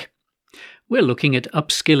pandemic. We're looking at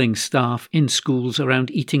upskilling staff in schools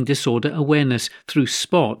around eating disorder awareness through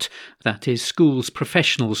SPOT, that is schools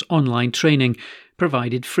professionals online training,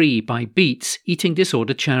 provided free by Beats Eating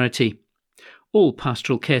Disorder Charity. All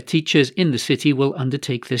pastoral care teachers in the city will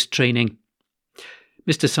undertake this training.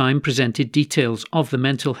 Mr. Syme presented details of the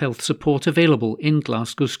mental health support available in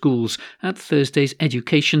Glasgow schools at Thursday's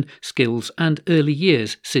Education, Skills and Early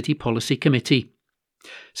Years City Policy Committee.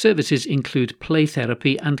 Services include play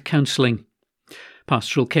therapy and counselling.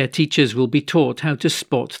 Pastoral care teachers will be taught how to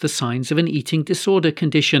spot the signs of an eating disorder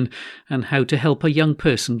condition and how to help a young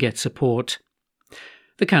person get support.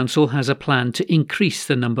 The council has a plan to increase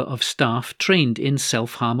the number of staff trained in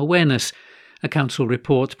self-harm awareness. A council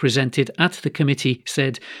report presented at the committee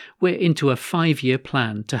said, we're into a 5-year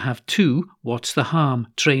plan to have 2 What's the Harm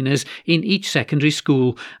trainers in each secondary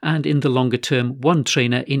school and in the longer term 1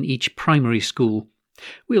 trainer in each primary school.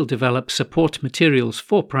 We'll develop support materials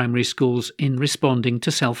for primary schools in responding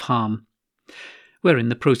to self-harm. We're in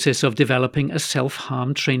the process of developing a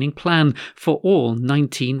self-harm training plan for all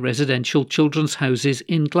 19 residential children's houses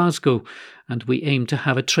in Glasgow, and we aim to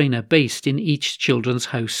have a trainer based in each children's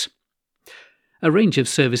house. A range of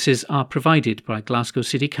services are provided by Glasgow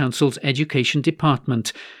City Council's Education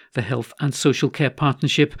Department, the Health and Social Care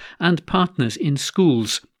Partnership and partners in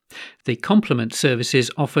schools. They complement services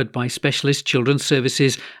offered by Specialist Children's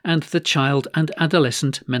Services and the Child and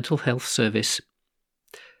Adolescent Mental Health Service.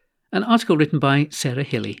 An article written by Sarah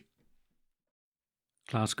Hilly.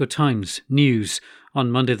 Glasgow Times News on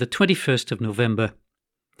Monday the 21st of November.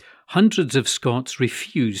 Hundreds of Scots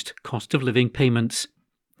refused cost of living payments.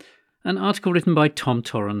 An article written by Tom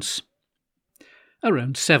Torrance.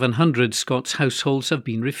 Around 700 Scots households have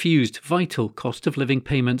been refused vital cost of living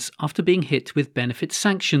payments after being hit with benefit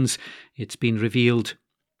sanctions, it's been revealed.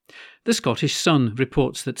 The Scottish Sun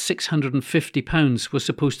reports that £650 was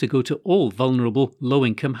supposed to go to all vulnerable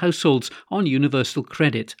low-income households on universal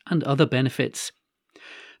credit and other benefits.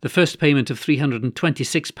 The first payment of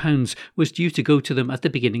 £326 was due to go to them at the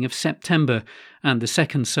beginning of September, and the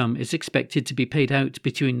second sum is expected to be paid out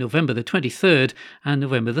between November the 23rd and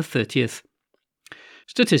November the 30th.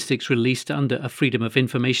 Statistics released under a Freedom of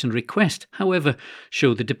Information request, however,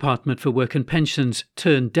 show the Department for Work and Pensions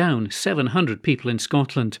turned down 700 people in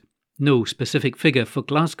Scotland. No specific figure for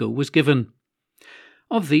Glasgow was given.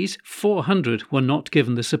 Of these, 400 were not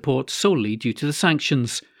given the support solely due to the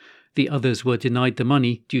sanctions. The others were denied the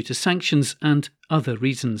money due to sanctions and other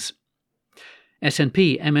reasons.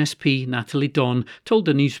 SNP MSP Natalie Don told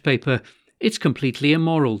the newspaper, "It's completely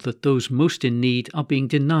immoral that those most in need are being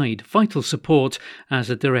denied vital support as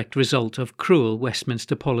a direct result of cruel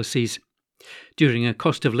Westminster policies. During a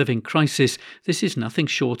cost of living crisis, this is nothing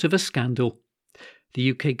short of a scandal.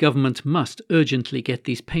 The UK government must urgently get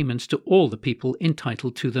these payments to all the people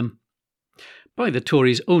entitled to them." By the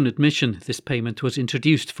Tories' own admission, this payment was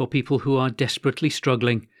introduced for people who are desperately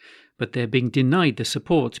struggling, but they're being denied the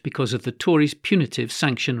support because of the Tories' punitive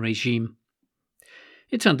sanction regime.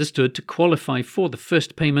 It's understood to qualify for the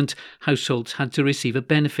first payment, households had to receive a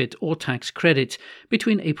benefit or tax credit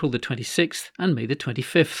between April the 26th and May the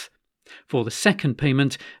 25th. For the second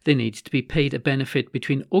payment, they need to be paid a benefit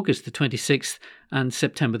between August the 26th and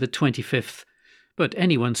September the 25th. But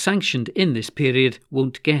anyone sanctioned in this period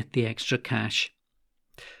won't get the extra cash.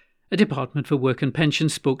 A Department for Work and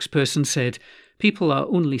Pensions spokesperson said, "People are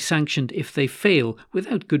only sanctioned if they fail,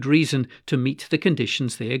 without good reason, to meet the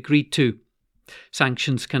conditions they agreed to.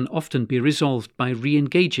 Sanctions can often be resolved by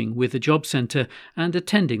re-engaging with the job centre and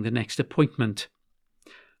attending the next appointment.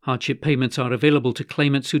 Hardship payments are available to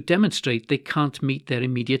claimants who demonstrate they can't meet their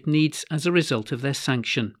immediate needs as a result of their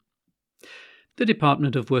sanction." The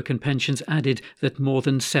Department of Work and Pensions added that more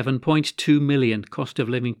than 7.2 million cost of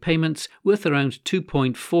living payments worth around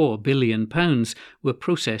 £2.4 billion were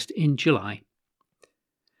processed in July.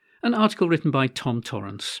 An article written by Tom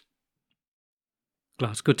Torrance.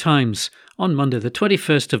 Glasgow Times on Monday the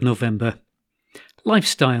 21st of November.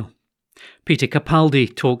 Lifestyle. Peter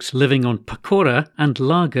Capaldi talks living on pakora and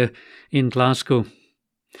lager in Glasgow.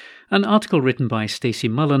 An article written by Stacey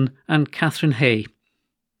Mullen and Catherine Hay.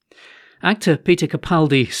 Actor Peter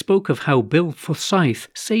Capaldi spoke of how Bill Forsyth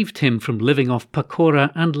saved him from living off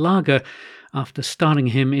pakora and lager after starring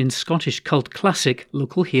him in Scottish cult classic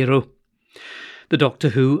Local Hero. The Doctor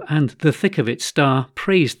Who and The Thick of It star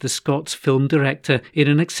praised the Scots film director in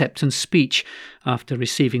an acceptance speech after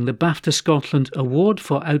receiving the BAFTA Scotland Award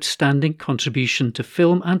for Outstanding Contribution to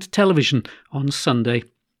Film and Television on Sunday.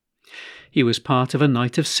 He was part of a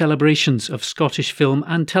night of celebrations of Scottish film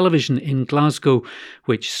and television in Glasgow,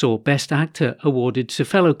 which saw Best Actor awarded to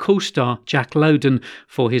fellow co-star Jack Lowden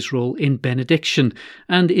for his role in Benediction,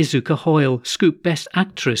 and Izuka Hoyle scooped Best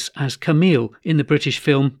Actress as Camille in the British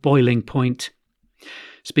film Boiling Point.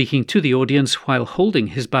 Speaking to the audience while holding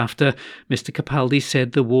his BAFTA, Mr. Capaldi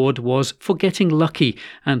said the award was for getting lucky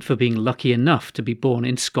and for being lucky enough to be born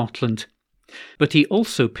in Scotland. But he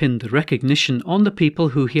also pinned the recognition on the people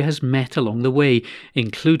who he has met along the way,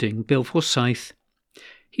 including Bill Forsyth.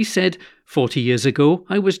 He said, 40 years ago,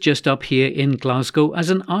 I was just up here in Glasgow as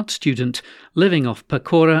an art student, living off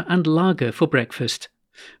pakora and lager for breakfast.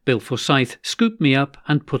 Bill Forsyth scooped me up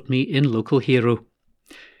and put me in Local Hero.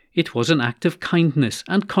 It was an act of kindness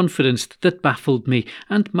and confidence that baffled me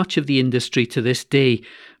and much of the industry to this day,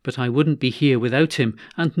 but I wouldn't be here without him,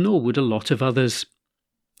 and nor would a lot of others.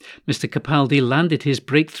 Mr. Capaldi landed his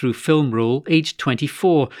breakthrough film role aged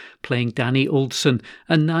 24, playing Danny Oldson,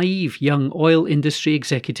 a naive young oil industry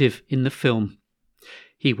executive in the film.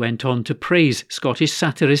 He went on to praise Scottish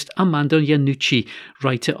satirist Amanda Iannucci,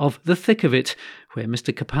 writer of The Thick of It, where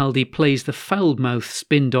Mr. Capaldi plays the foul-mouthed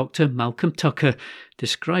spin doctor Malcolm Tucker,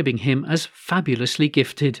 describing him as fabulously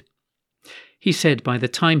gifted. He said by the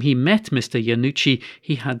time he met Mr. Iannucci,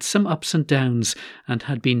 he had some ups and downs and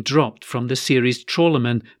had been dropped from the series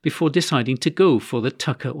Trawlermen before deciding to go for the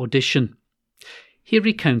Tucker audition. He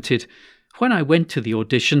recounted, "When I went to the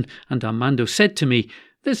audition and Armando said to me,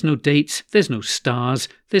 'There's no dates, there's no stars,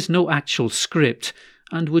 there's no actual script,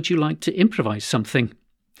 and would you like to improvise something?'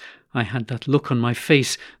 I had that look on my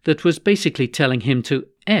face that was basically telling him to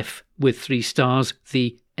F with 3 stars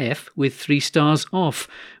the F with 3 stars off,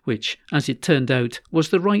 which, as it turned out, was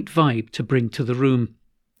the right vibe to bring to the room.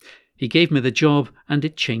 He gave me the job and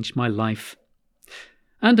it changed my life."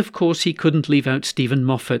 And of course he couldn't leave out Stephen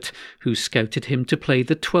Moffat, who scouted him to play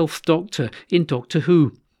the 12th Doctor in Doctor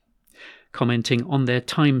Who. Commenting on their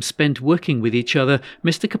time spent working with each other,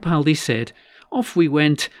 Mr. Capaldi said, "Off we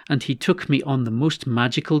went and he took me on the most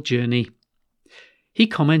magical journey." He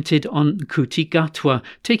commented on Ncuti Gatwa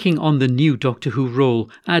taking on the new Doctor Who role,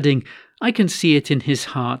 adding, "I can see it in his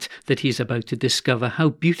heart that he is about to discover how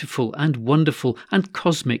beautiful and wonderful and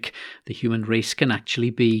cosmic the human race can actually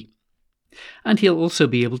be." And he'll also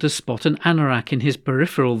be able to spot an anorak in his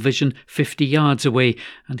peripheral vision 50 yards away,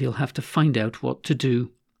 and he'll have to find out what to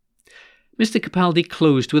do. Mr. Capaldi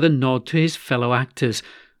closed with a nod to his fellow actors.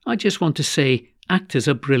 "I just want to say, actors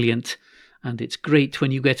are brilliant. And it's great when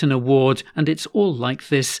you get an award and it's all like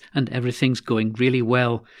this and everything's going really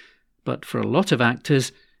well. But for a lot of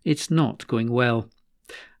actors, it's not going well.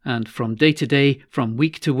 And from day to day, from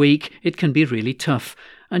week to week, it can be really tough.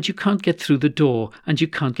 And you can't get through the door and you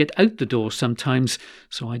can't get out the door sometimes.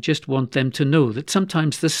 So I just want them to know that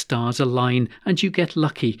sometimes the stars align and you get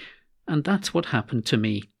lucky. And that's what happened to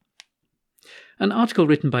me." An article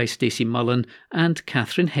written by Stacey Mullen and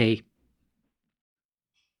Catherine Hay.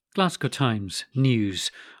 Glasgow Times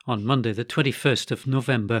News on Monday the 21st of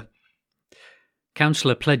November.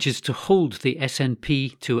 Councillor pledges to hold the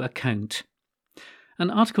SNP to account.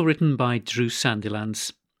 An article written by Drew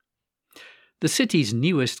Sandilands. The city's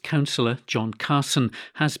newest councillor, John Carson,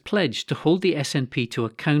 has pledged to hold the SNP to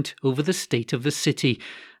account over the state of the city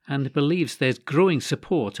and believes there's growing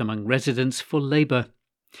support among residents for Labour.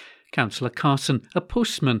 Councillor Carson, a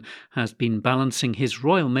postman, has been balancing his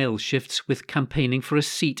Royal Mail shifts with campaigning for a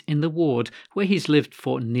seat in the ward where he's lived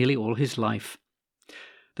for nearly all his life.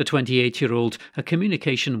 The 28-year-old, a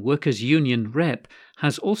communication workers' union rep,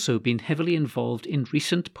 has also been heavily involved in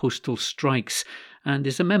recent postal strikes and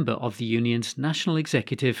is a member of the union's national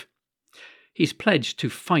executive. He's pledged to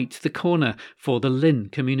fight the corner for the Lynn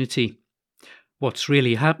community. What's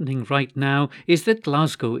really happening right now is that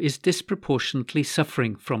Glasgow is disproportionately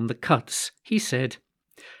suffering from the cuts, he said.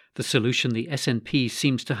 The solution the SNP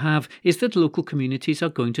seems to have is that local communities are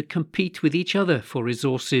going to compete with each other for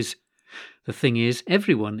resources. The thing is,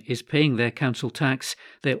 everyone is paying their council tax.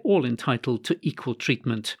 They're all entitled to equal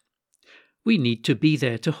treatment. We need to be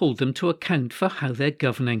there to hold them to account for how they're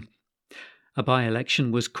governing. A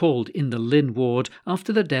by-election was called in the Lynn ward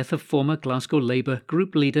after the death of former Glasgow Labour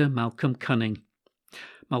group leader Malcolm Cunning.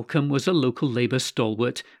 Malcolm was a local Labour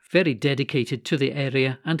stalwart, very dedicated to the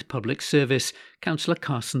area and public service, Councillor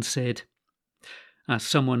Carson said. As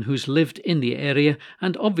someone who's lived in the area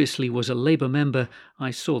and obviously was a Labour member,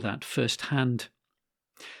 I saw that firsthand.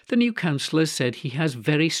 The new councillor said he has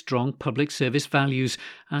very strong public service values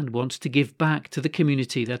and wants to give back to the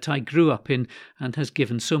community that I grew up in and has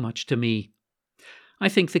given so much to me. I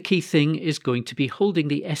think the key thing is going to be holding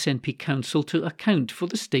the SNP Council to account for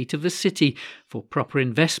the state of the city, for proper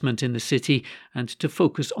investment in the city, and to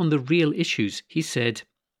focus on the real issues, he said.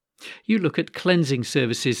 You look at cleansing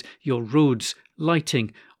services, your roads,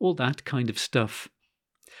 lighting, all that kind of stuff.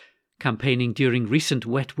 Campaigning during recent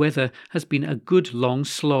wet weather has been a good long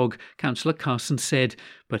slog, Councillor Carson said,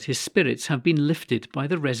 but his spirits have been lifted by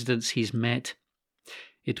the residents he's met.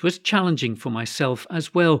 It was challenging for myself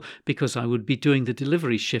as well, because I would be doing the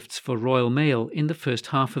delivery shifts for Royal Mail in the first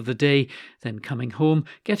half of the day, then coming home,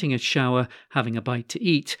 getting a shower, having a bite to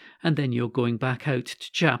eat, and then you're going back out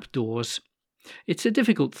to chap doors. It's a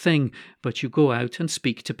difficult thing, but you go out and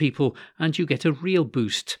speak to people, and you get a real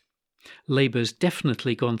boost. Labour's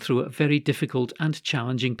definitely gone through a very difficult and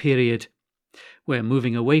challenging period. We're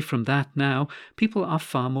moving away from that now. People are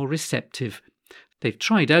far more receptive. They've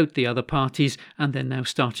tried out the other parties and they're now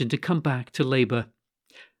starting to come back to Labour.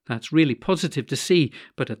 That's really positive to see,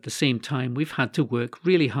 but at the same time we've had to work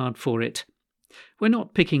really hard for it. We're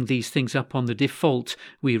not picking these things up on the default.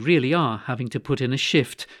 We really are having to put in a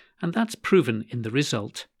shift, and that's proven in the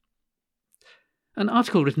result. An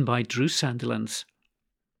article written by Drew Sandilands.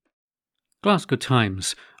 Glasgow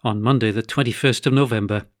Times on Monday the 21st of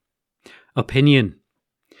November. Opinion.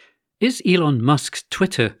 Is Elon Musk's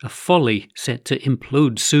Twitter a folly set to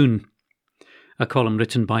implode soon? A column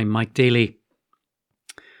written by Mike Daly.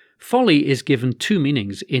 Folly is given two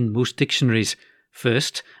meanings in most dictionaries.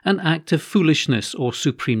 First, an act of foolishness or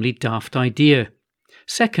supremely daft idea.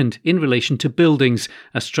 Second, in relation to buildings,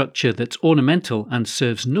 a structure that's ornamental and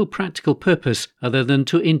serves no practical purpose other than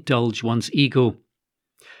to indulge one's ego.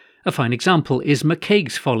 A fine example is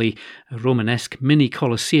McCaig's Folly, a Romanesque mini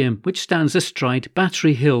Colosseum which stands astride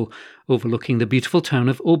Battery Hill, overlooking the beautiful town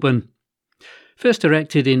of Oban. First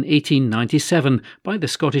erected in 1897 by the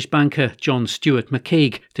Scottish banker John Stuart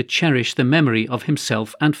McCaig to cherish the memory of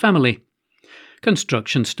himself and family.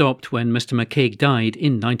 Construction stopped when Mr. McCaig died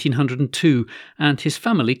in 1902, and his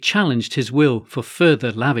family challenged his will for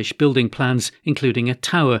further lavish building plans, including a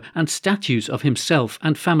tower and statues of himself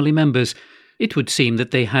and family members. It would seem that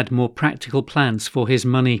they had more practical plans for his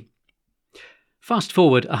money. Fast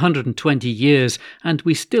forward 120 years, and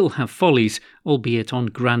we still have follies, albeit on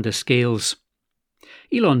grander scales.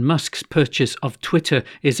 Elon Musk's purchase of Twitter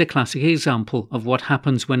is a classic example of what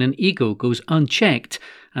happens when an ego goes unchecked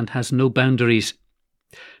and has no boundaries.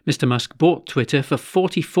 Mr. Musk bought Twitter for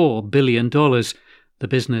 $44 billion. The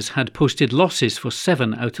business had posted losses for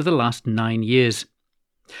 7 out of the last 9 years.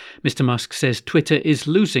 Mr. Musk says Twitter is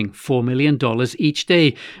losing $4 million each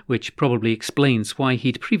day, which probably explains why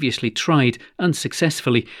he'd previously tried,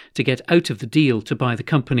 unsuccessfully, to get out of the deal to buy the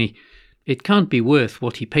company. It can't be worth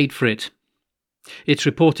what he paid for it. It's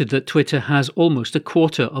reported that Twitter has almost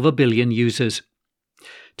 250 million users.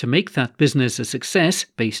 To make that business a success,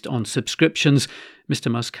 based on subscriptions, Mr.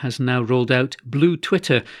 Musk has now rolled out Blue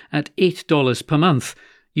Twitter at $8 per month.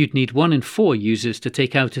 You'd need 1 in 4 users to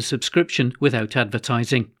take out a subscription without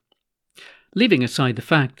advertising. Leaving aside the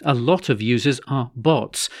fact a lot of users are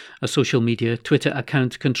bots, a social media Twitter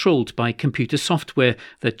account controlled by computer software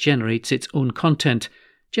that generates its own content,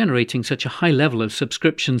 generating such a high level of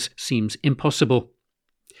subscriptions seems impossible.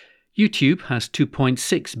 YouTube has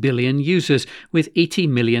 2.6 billion users with 80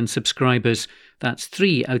 million subscribers. That's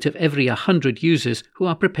 3 out of every 100 users who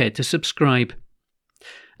are prepared to subscribe.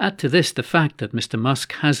 Add to this the fact that Mr.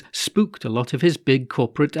 Musk has spooked a lot of his big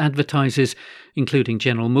corporate advertisers, including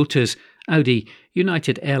General Motors, Audi,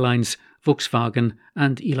 United Airlines, Volkswagen,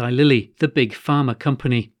 and Eli Lilly, the big pharma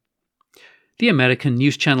company. The American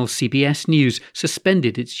news channel CBS News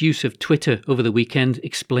suspended its use of Twitter over the weekend,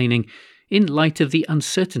 explaining, in light of the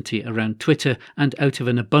uncertainty around Twitter and out of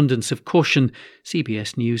an abundance of caution,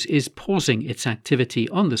 CBS News is pausing its activity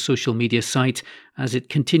on the social media site as it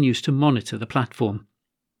continues to monitor the platform.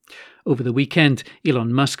 Over the weekend,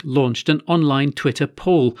 Elon Musk launched an online Twitter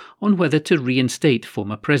poll on whether to reinstate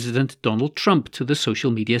former President Donald Trump to the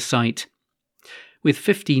social media site. With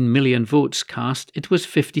 15 million votes cast, it was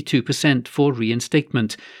 52% for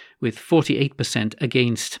reinstatement, with 48%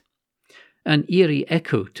 against. An eerie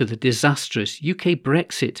echo to the disastrous UK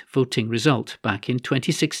Brexit voting result back in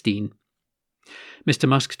 2016. Mr.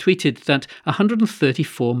 Musk tweeted that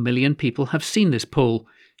 134 million people have seen this poll.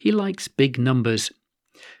 He likes big numbers.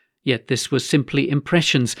 Yet this was simply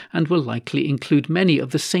impressions and will likely include many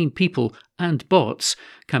of the same people and bots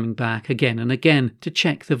coming back again and again to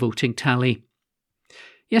check the voting tally.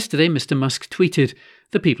 Yesterday, Mr. Musk tweeted,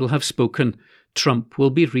 "The people have spoken. Trump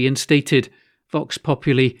will be reinstated. Vox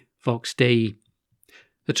populi, vox Dei."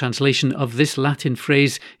 The translation of this Latin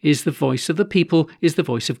phrase is "the voice of the people is the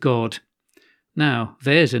voice of God." Now,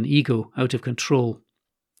 there's an ego out of control.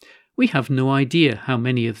 We have no idea how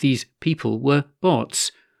many of these people were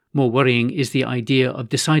bots. More worrying is the idea of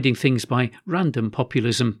deciding things by random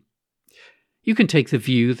populism. You can take the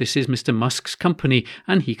view this is Mr. Musk's company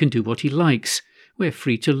and he can do what he likes. We're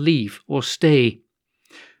free to leave or stay.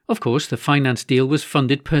 Of course, the finance deal was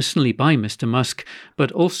funded personally by Mr. Musk,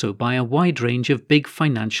 but also by a wide range of big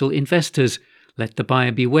financial investors. Let the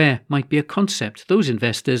buyer beware might be a concept those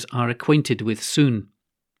investors are acquainted with soon.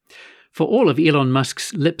 For all of Elon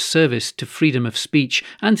Musk's lip service to freedom of speech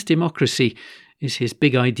and democracy, is his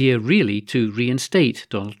big idea really to reinstate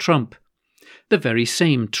Donald Trump? The very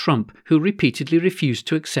same Trump who repeatedly refused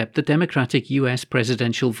to accept the Democratic US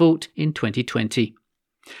presidential vote in 2020.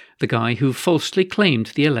 The guy who falsely claimed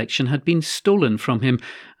the election had been stolen from him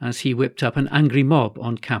as he whipped up an angry mob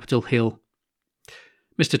on Capitol Hill.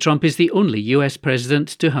 Mr. Trump is the only US president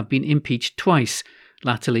to have been impeached twice,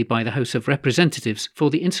 latterly by the House of Representatives for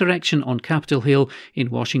the insurrection on Capitol Hill in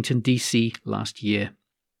Washington, D.C. last year.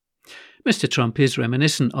 Mr. Trump is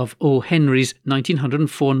reminiscent of O. Henry's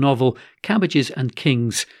 1904 novel Cabbages and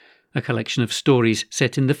Kings, a collection of stories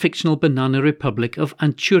set in the fictional banana republic of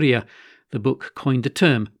Anchuria. The book coined the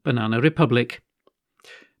term Banana Republic.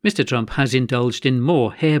 Mr. Trump has indulged in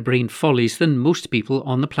more harebrained follies than most people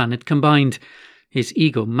on the planet combined. His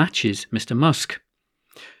ego matches Mr. Musk.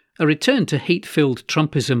 A return to hate-filled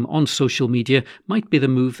Trumpism on social media might be the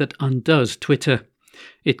move that undoes Twitter.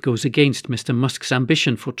 It goes against Mr. Musk's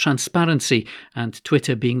ambition for transparency and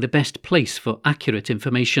Twitter being the best place for accurate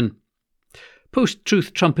information.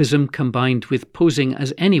 Post-truth Trumpism combined with posing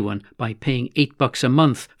as anyone by paying $8 a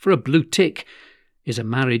month for a blue tick is a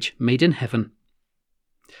marriage made in heaven.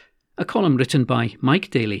 A column written by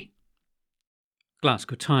Mike Daly.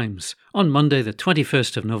 Glasgow Times, on Monday the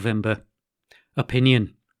 21st of November.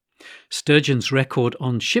 Opinion. Sturgeon's record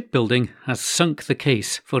on shipbuilding has sunk the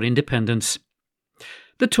case for independence.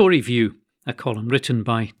 The Tory View, a column written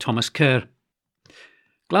by Thomas Kerr.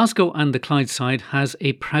 Glasgow and the Clydeside has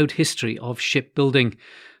a proud history of shipbuilding.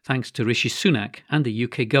 Thanks to Rishi Sunak and the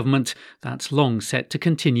UK government, that's long set to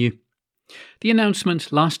continue. The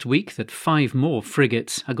announcement last week that 5 more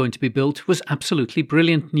frigates are going to be built was absolutely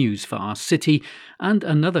brilliant news for our city and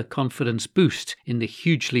another confidence boost in the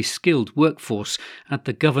hugely skilled workforce at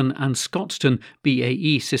the Govan and Scotstoun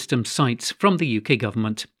BAE system sites from the UK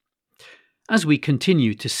government. As we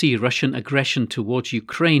continue to see Russian aggression towards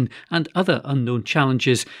Ukraine and other unknown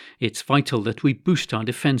challenges, it's vital that we boost our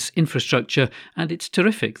defence infrastructure, and it's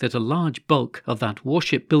terrific that a large bulk of that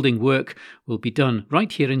warship building work will be done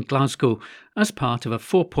right here in Glasgow as part of a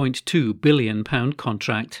 £4.2 billion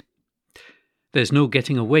contract. There's no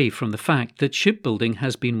getting away from the fact that shipbuilding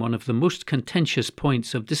has been one of the most contentious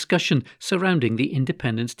points of discussion surrounding the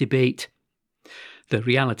independence debate. The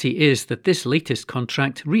reality is that this latest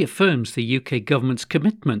contract reaffirms the UK government's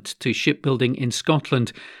commitment to shipbuilding in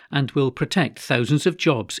Scotland and will protect thousands of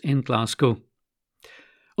jobs in Glasgow.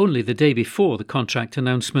 Only the day before the contract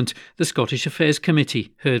announcement, the Scottish Affairs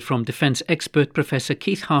Committee heard from defence expert Professor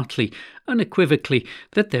Keith Hartley unequivocally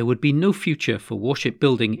that there would be no future for warship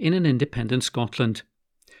building in an independent Scotland.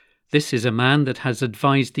 This is a man that has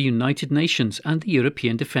advised the United Nations and the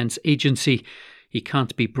European Defence Agency. He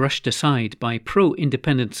can't be brushed aside by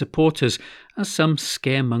pro-independent supporters as some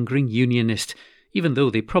scaremongering unionist, even though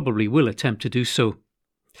they probably will attempt to do so.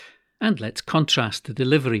 And let's contrast the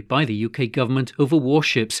delivery by the UK government over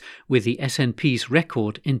warships with the SNP's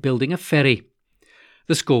record in building a ferry.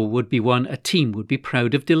 The score would be one a team would be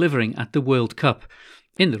proud of delivering at the World Cup.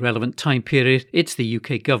 In the relevant time period, it's the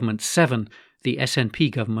UK government 7, the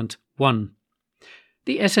SNP government 1.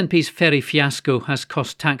 The SNP's ferry fiasco has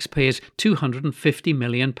cost taxpayers £250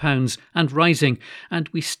 million and rising, and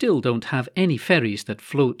we still don't have any ferries that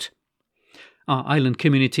float. Our island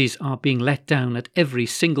communities are being let down at every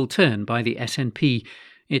single turn by the SNP.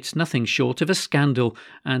 It's nothing short of a scandal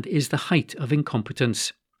and is the height of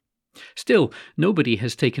incompetence. Still, nobody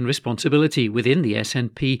has taken responsibility within the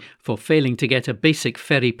SNP for failing to get a basic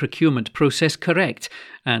ferry procurement process correct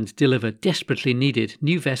and deliver desperately needed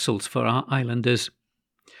new vessels for our islanders.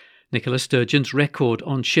 Nicola Sturgeon's record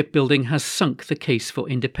on shipbuilding has sunk the case for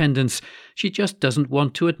independence. She just doesn't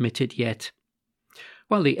want to admit it yet.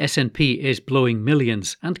 While the SNP is blowing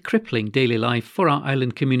millions and crippling daily life for our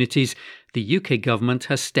island communities, the UK government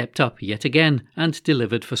has stepped up yet again and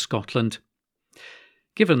delivered for Scotland.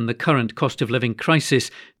 Given the current cost of living crisis,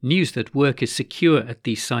 news that work is secure at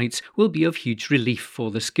these sites will be of huge relief for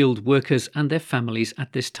the skilled workers and their families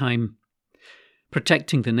at this time.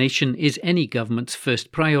 Protecting the nation is any government's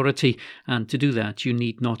first priority, and to do that you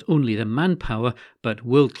need not only the manpower, but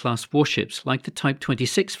world-class warships like the Type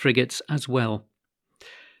 26 frigates as well.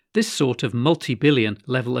 This sort of multi-billion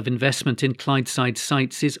level of investment in Clydeside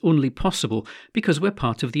sites is only possible because we're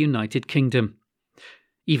part of the United Kingdom.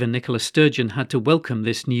 Even Nicola Sturgeon had to welcome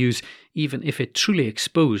this news, even if it truly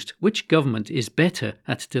exposed which government is better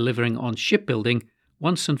at delivering on shipbuilding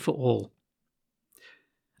once and for all.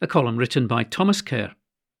 A column written by Thomas Kerr.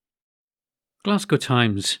 Glasgow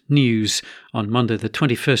Times News on Monday the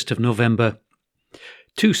 21st of November.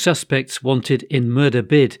 2 suspects wanted in murder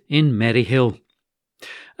bid in Maryhill.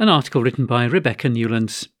 An article written by Rebecca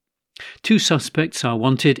Newlands. 2 suspects are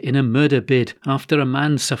wanted in a murder bid after a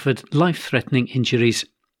man suffered life-threatening injuries.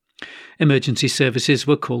 Emergency services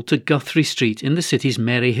were called to Guthrie Street in the city's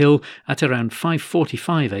Maryhill at around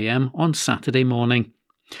 5:45 a.m. on Saturday morning.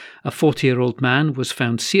 A 40-year-old man was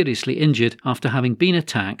found seriously injured after having been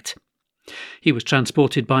attacked. He was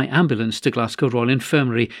transported by ambulance to Glasgow Royal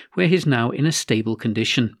Infirmary, where he is now in a stable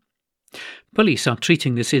condition. Police are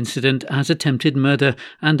treating this incident as attempted murder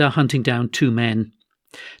and are hunting down 2 men.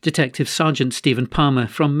 Detective Sergeant Stephen Palmer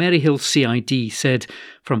from Maryhill CID said,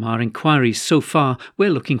 "From our inquiries so far, we're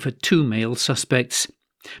looking for 2 male suspects."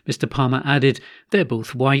 Mr. Palmer added, "They're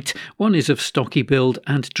both white. One is of stocky build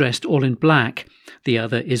and dressed all in black. The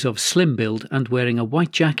other is of slim build and wearing a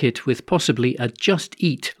white jacket with possibly a Just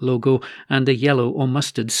Eat logo and a yellow or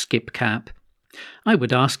mustard skip cap." I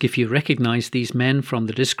would ask if you recognise these men from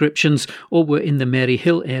the descriptions or were in the Mary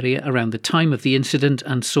Hill area around the time of the incident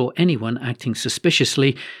and saw anyone acting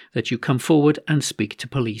suspiciously, that you come forward and speak to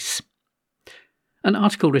police. An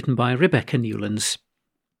article written by Rebecca Newlands.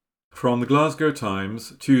 From the Glasgow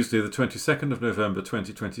Times, Tuesday the 22nd of November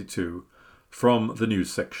 2022, from the news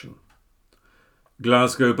section.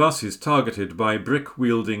 Glasgow buses targeted by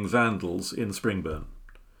brick-wielding vandals in Springburn,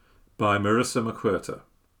 by Marissa McWhirter.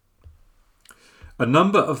 A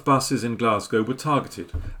number of buses in Glasgow were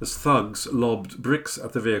targeted as thugs lobbed bricks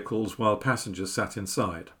at the vehicles while passengers sat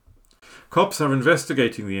inside. Cops are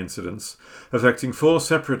investigating the incidents, affecting 4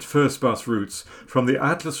 separate first bus routes from the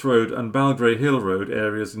Atlas Road and Balgrey Hill Road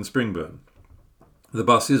areas in Springburn. The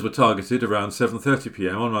buses were targeted around 7:30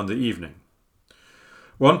 p.m. on Monday evening.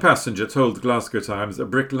 One passenger told the Glasgow Times a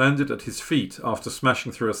brick landed at his feet after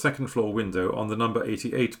smashing through a second-floor window on the number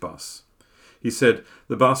 88 bus. He said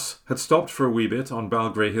the bus had stopped for a wee bit on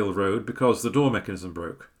Balgrey Hill Road because the door mechanism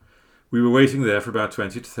broke. We were waiting there for about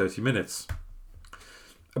 20 to 30 minutes.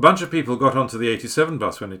 A bunch of people got onto the 87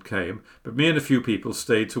 bus when it came, but me and a few people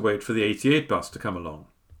stayed to wait for the 88 bus to come along.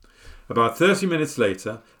 About 30 minutes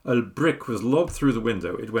later, a brick was lobbed through the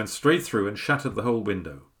window. It went straight through and shattered the whole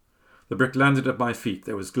window. The brick landed at my feet.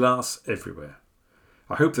 There was glass everywhere.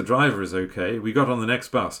 I hope the driver is okay. We got on the next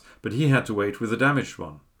bus, but he had to wait with a damaged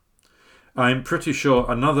one. I'm pretty sure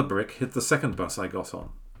another brick hit the second bus I got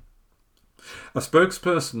on. A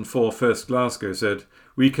spokesperson for First Glasgow said,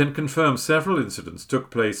 "We can confirm several incidents took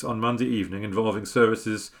place on Monday evening involving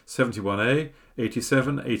services 71A,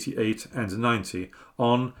 87, 88 and 90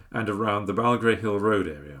 on and around the Balgrey Hill Road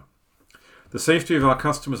area. The safety of our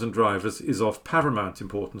customers and drivers is of paramount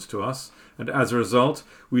importance to us, and as a result,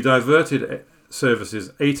 we diverted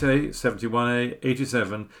services 8A, 71A,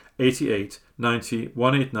 87, 88, 90,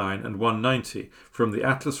 189 and 190 from the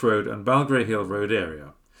Atlas Road and Balgrey Hill Road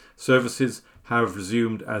area. Services have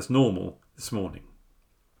resumed as normal this morning.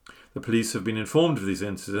 The police have been informed of these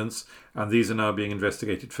incidents and these are now being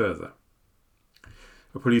investigated further."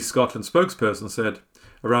 A Police Scotland spokesperson said,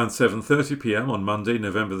 around 7:30 p.m. on Monday,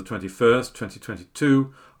 November the 21st,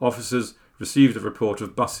 2022, officers received a report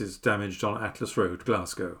of buses damaged on Atlas Road,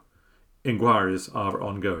 Glasgow. Inquiries are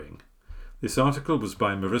ongoing. This article was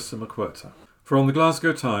by Marissa McWhirter. From the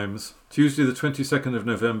Glasgow Times, Tuesday the 22nd of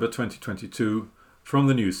November 2022, from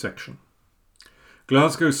the news section.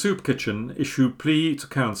 Glasgow Soup Kitchen issue plea to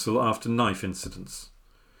council after knife incidents,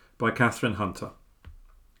 by Catherine Hunter.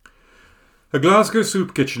 A Glasgow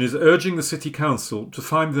soup kitchen is urging the City Council to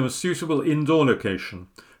find them a suitable indoor location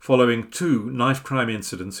following 2 knife crime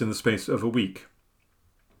incidents in the space of a week.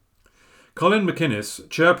 Colin McInnes,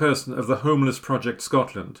 chairperson of the Homeless Project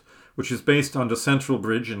Scotland, which is based under Central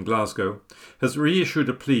Bridge in Glasgow, has reissued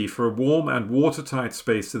a plea for a warm and watertight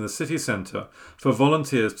space in the city centre for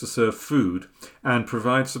volunteers to serve food and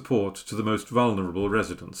provide support to the most vulnerable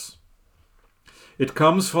residents. It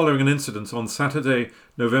comes following an incident on Saturday,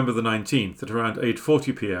 November the 19th at around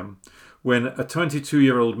 8:40 p.m, when a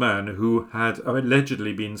 22-year-old man who had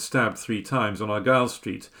allegedly been stabbed 3 times on Argyle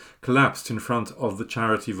Street collapsed in front of the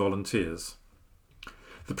charity volunteers.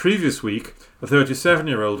 The previous week, a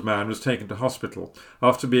 37-year-old man was taken to hospital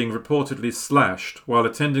after being reportedly slashed while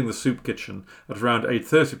attending the soup kitchen at around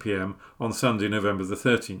 8:30 p.m. on Sunday, November the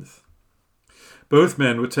 13th. Both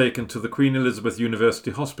men were taken to the Queen Elizabeth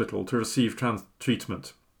University Hospital to receive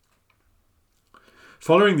treatment.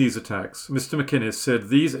 Following these attacks, Mr McInnes said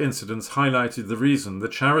these incidents highlighted the reason the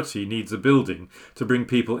charity needs a building to bring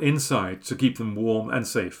people inside to keep them warm and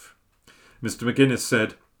safe. Mr McInnes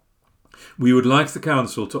said, "We would like the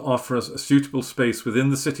council to offer us a suitable space within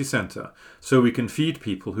the city centre so we can feed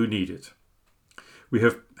people who need it. We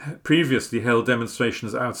have previously held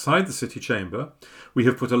demonstrations outside the city chamber. We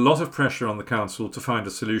have put a lot of pressure on the council to find a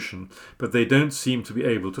solution, but they don't seem to be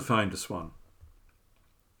able to find us one."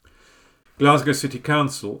 Glasgow City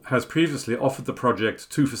Council has previously offered the project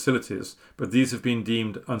 2 facilities, but these have been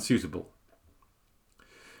deemed unsuitable.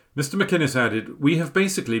 Mr McInnes added, "We have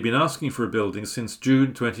basically been asking for a building since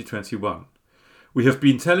June 2021. We have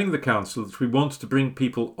been telling the council that we want to bring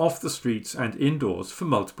people off the streets and indoors for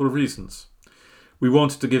multiple reasons. We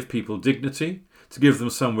want to give people dignity, to give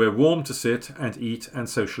them somewhere warm to sit and eat and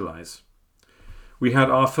socialise. We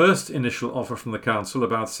had our first initial offer from the council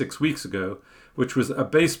about 6 weeks ago, which was a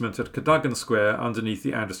basement at Cadogan Square underneath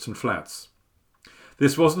the Anderston Flats.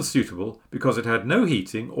 This wasn't suitable because it had no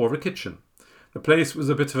heating or a kitchen. The place was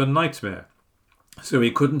a bit of a nightmare, so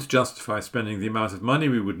we couldn't justify spending the amount of money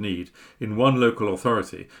we would need in one local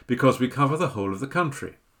authority because we cover the whole of the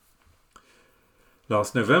country.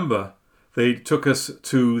 Last November, they took us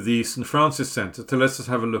to the St Francis Centre to let us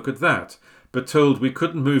have a look at that, but told we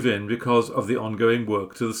couldn't move in because of the ongoing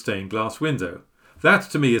work to the stained glass window. That,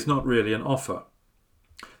 to me, is not really an offer.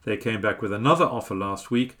 They came back with another offer last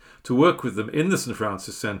week to work with them in the St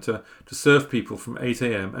Francis Centre to serve people from 8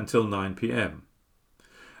 a.m. until 9 p.m.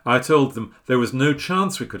 I told them there was no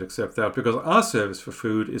chance we could accept that because our service for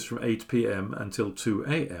food is from 8 p.m. until 2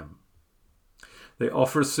 a.m. They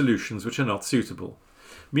offer us solutions which are not suitable.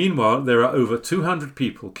 Meanwhile, there are over 200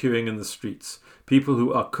 people queuing in the streets, people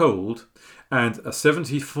who are cold, and a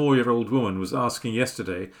 74-year-old woman was asking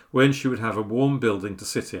yesterday when she would have a warm building to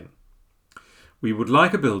sit in. We would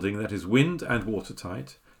like a building that is wind and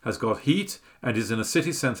watertight, has got heat and is in a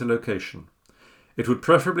city centre location. It would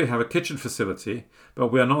preferably have a kitchen facility,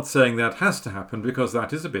 but we are not saying that has to happen because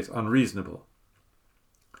that is a bit unreasonable.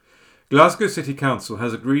 Glasgow City Council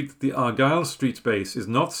has agreed that the Argyle Street base is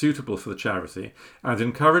not suitable for the charity and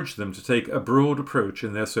encouraged them to take a broad approach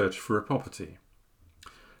in their search for a property.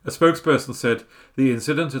 A spokesperson said the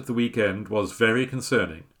incident at the weekend was very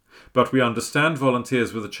concerning, but we understand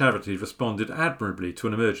volunteers with the charity responded admirably to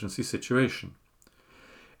an emergency situation.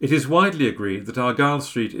 It is widely agreed that Argyle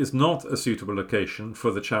Street is not a suitable location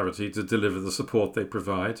for the charity to deliver the support they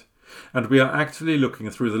provide, and we are actively looking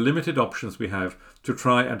through the limited options we have to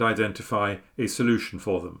try and identify a solution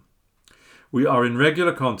for them. We are in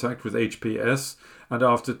regular contact with HPS, and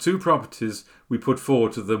after 2 properties we put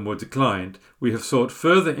forward to them were declined, we have sought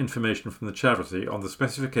further information from the charity on the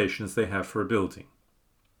specifications they have for a building.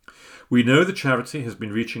 We know the charity has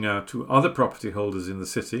been reaching out to other property holders in the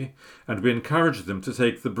city, and we encourage them to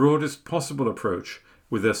take the broadest possible approach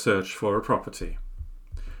with their search for a property.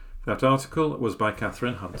 That article was by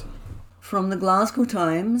Catherine Hunter. From the Glasgow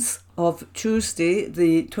Times of Tuesday,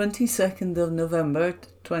 the 22nd of November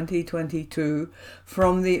 2022,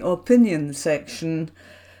 from the opinion section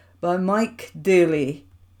by Mike Daly.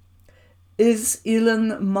 Is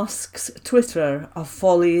Elon Musk's Twitter a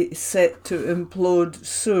folly set to implode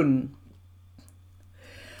soon?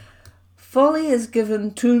 Folly is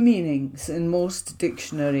given 2 meanings in most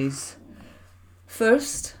dictionaries.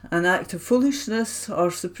 First, an act of foolishness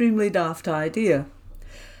or supremely daft idea.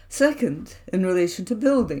 Second, in relation to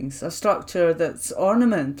buildings, a structure that's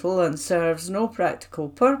ornamental and serves no practical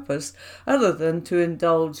purpose other than to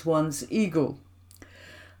indulge one's ego.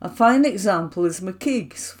 A fine example is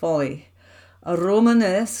McKeague's Folly, a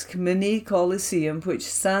Romanesque mini coliseum which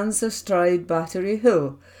stands astride Battery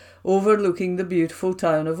Hill, overlooking the beautiful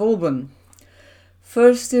town of Oban.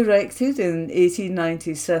 First erected in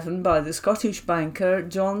 1897 by the Scottish banker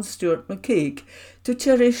John Stuart McKeague to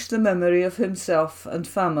cherish the memory of himself and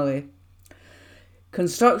family.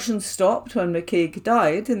 Construction stopped when McKeague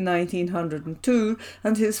died in 1902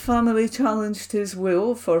 and his family challenged his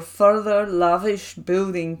will for further lavish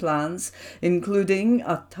building plans, including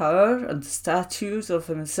a tower and statues of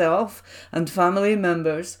himself and family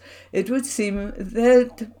members. It would seem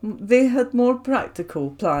that they had more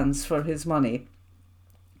practical plans for his money.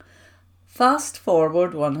 Fast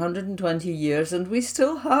forward 120 years and we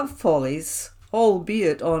still have follies,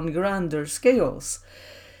 albeit on grander scales.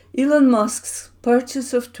 Elon Musk's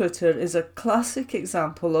purchase of Twitter is a classic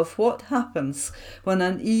example of what happens when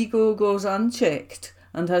an ego goes unchecked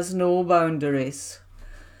and has no boundaries.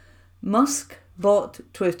 Musk bought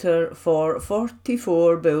Twitter for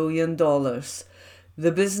 $44 billion.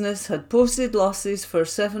 The business had posted losses for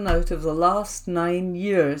 7 out of the last 9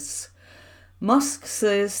 years. Musk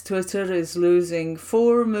says Twitter is losing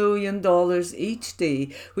 $4 million each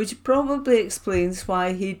day, which probably explains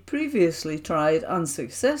why he'd previously tried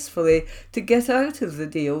unsuccessfully to get out of the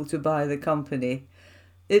deal to buy the company.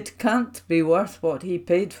 It can't be worth what he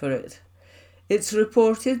paid for it. It's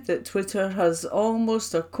reported that Twitter has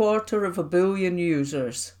almost 250 million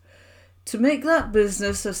users. To make that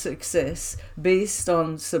business a success based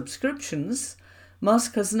on subscriptions,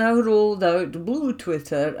 Musk has now rolled out Blue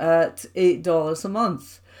Twitter at $8 a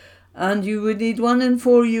month, and you would need 1 in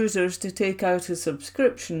 4 users to take out a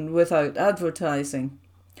subscription without advertising.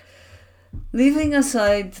 Leaving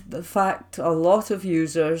aside the fact a lot of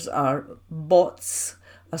users are bots,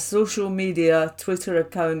 a social media Twitter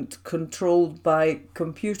account controlled by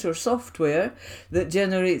computer software that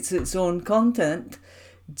generates its own content,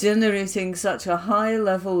 generating such a high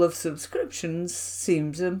level of subscriptions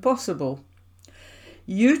seems impossible.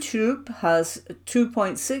 YouTube has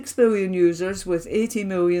 2.6 billion users with 80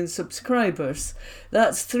 million subscribers.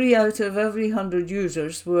 That's 3 out of every 100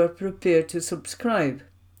 users who are prepared to subscribe.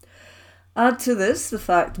 Add to this the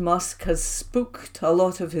fact Musk has spooked a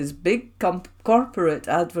lot of his big corporate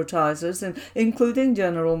advertisers, including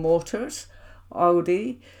General Motors,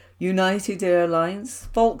 Audi, United Airlines,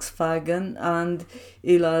 Volkswagen and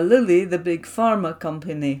Eli Lilly, the big pharma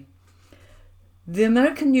company. The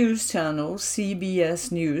American news channel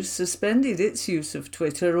CBS News suspended its use of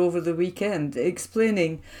Twitter over the weekend,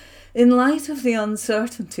 explaining, "In light of the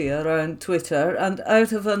uncertainty around Twitter and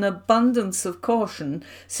out of an abundance of caution,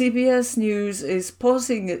 CBS News is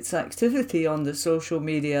pausing its activity on the social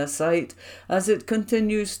media site as it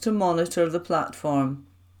continues to monitor the platform."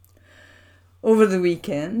 Over the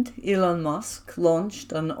weekend, Elon Musk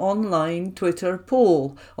launched an online Twitter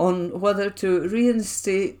poll on whether to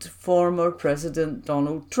reinstate former President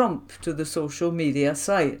Donald Trump to the social media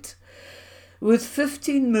site. With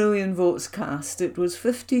 15 million votes cast, it was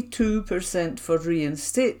 52% for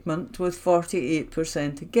reinstatement, with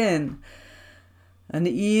 48% again. An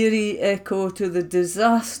eerie echo to the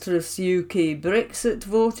disastrous UK Brexit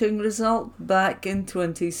voting result back in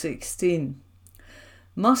 2016.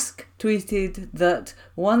 Musk tweeted that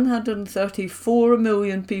 134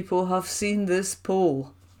 million people have seen this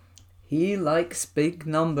poll. He likes big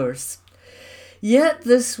numbers. Yet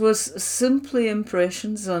this was simply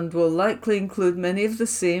impressions and will likely include many of the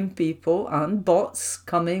same people and bots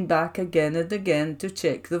coming back again and again to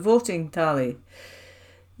check the voting tally.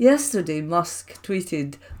 Yesterday, Musk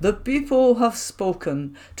tweeted, "The people have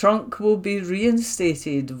spoken. Trump will be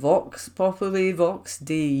reinstated. Vox populi vox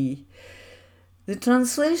Dei." The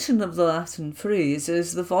translation of the Latin phrase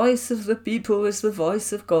is "the voice of the people is the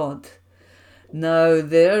voice of God." Now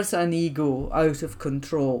there's an ego out of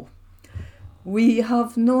control. We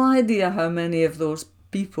have no idea how many of those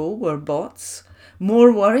people were bots.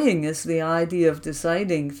 More worrying is the idea of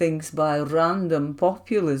deciding things by random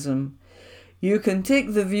populism. You can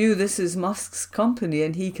take the view this is Musk's company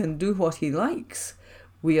and he can do what he likes.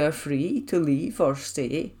 We are free to leave or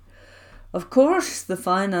stay. Of course, the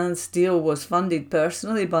finance deal was funded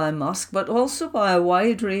personally by Musk, but also by a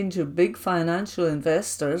wide range of big financial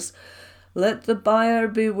investors. Let the buyer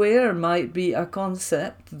beware might be a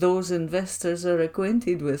concept those investors are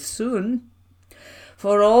acquainted with soon.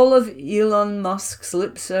 For all of Elon Musk's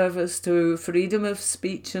lip service to freedom of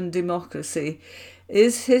speech and democracy,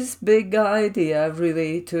 is his big idea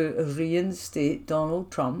really to reinstate Donald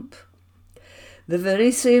Trump? The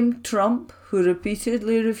very same Trump who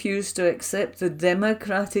repeatedly refused to accept the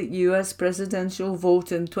Democratic US presidential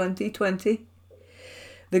vote in 2020?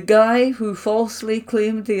 The guy who falsely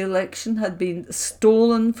claimed the election had been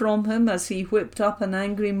stolen from him as he whipped up an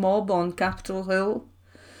angry mob on Capitol Hill?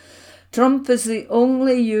 Trump is the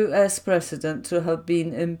only US president to have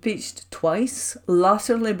been impeached twice,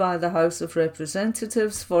 latterly by the House of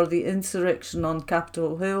Representatives for the insurrection on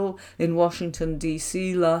Capitol Hill in Washington,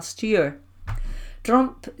 D.C. last year.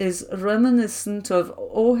 Trump is reminiscent of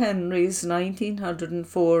O. Henry's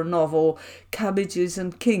 1904 novel Cabbages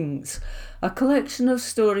and Kings, a collection of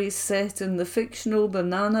stories set in the fictional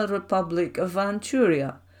banana republic of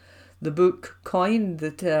Manchuria. The book coined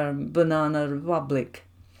the term Banana Republic.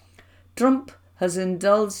 Trump has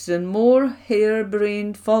indulged in more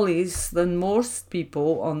harebrained follies than most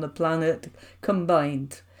people on the planet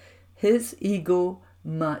combined. His ego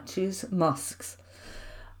matches Musk's.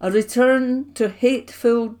 A return to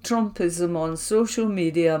hate-filled Trumpism on social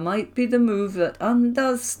media might be the move that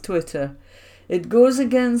undoes Twitter. It goes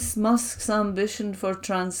against Musk's ambition for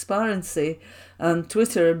transparency and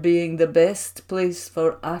Twitter being the best place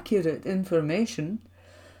for accurate information.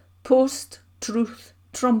 Post-truth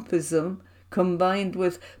Trumpism combined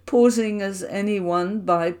with posing as anyone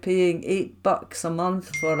by paying $8 a month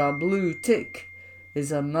for a blue tick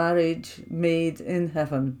is a marriage made in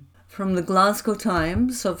heaven. From the Glasgow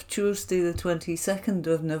Times of Tuesday the 22nd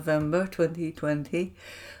of November 2020,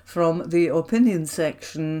 from the opinion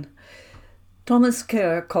section, Thomas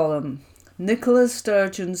Kerr column, Nicola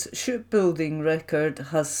Sturgeon's shipbuilding record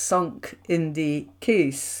has sunk in the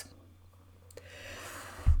case.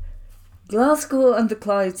 Glasgow and the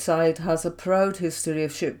Clydeside has a proud history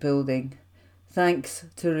of shipbuilding. Thanks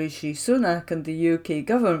to Rishi Sunak and the UK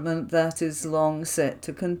government, that is long set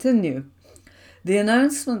to continue. The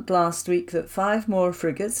announcement last week that 5 more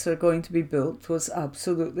frigates are going to be built was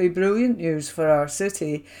absolutely brilliant news for our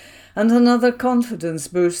city and another confidence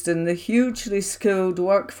boost in the hugely skilled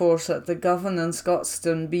workforce at the Govan and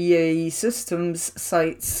Scotstoun BAE Systems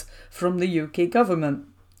sites from the UK government.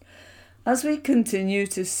 As we continue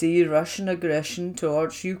to see Russian aggression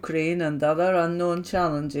towards Ukraine and other unknown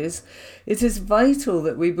challenges, it is vital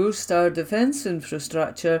that we boost our defence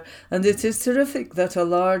infrastructure, and it is terrific that a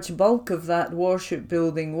large bulk of that warship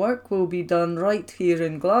building work will be done right here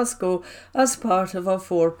in Glasgow as part of a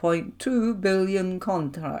 £4.2 billion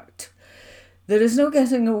contract. There is no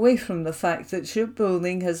getting away from the fact that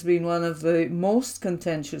shipbuilding has been one of the most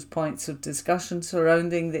contentious points of discussion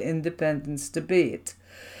surrounding the independence debate.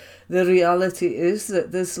 The reality is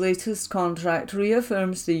that this latest contract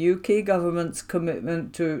reaffirms the UK government's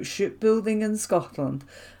commitment to shipbuilding in Scotland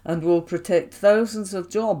and will protect thousands of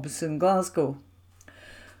jobs in Glasgow.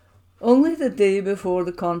 Only the day before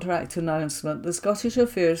the contract announcement, the Scottish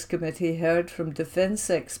Affairs Committee heard from defence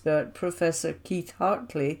expert Professor Keith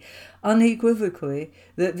Hartley unequivocally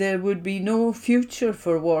that there would be no future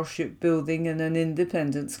for warship building in an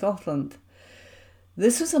independent Scotland.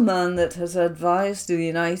 This is a man that has advised the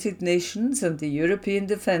United Nations and the European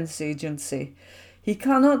Defence Agency. He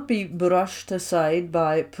cannot be brushed aside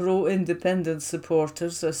by pro-independence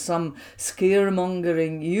supporters as some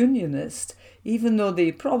scaremongering unionist, even though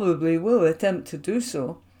they probably will attempt to do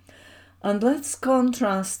so. And let's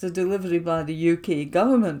contrast the delivery by the UK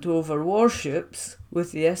government over warships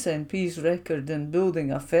with the SNP's record in building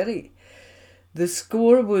a ferry. The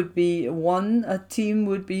score would be one a team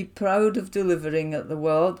would be proud of delivering at the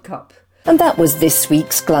World Cup. And that was this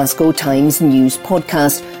week's Glasgow Times News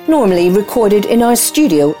podcast, normally recorded in our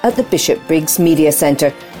studio at the Bishopbriggs Media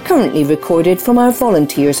Centre, currently recorded from our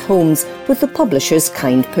volunteers' homes with the publisher's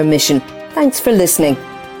kind permission. Thanks for listening.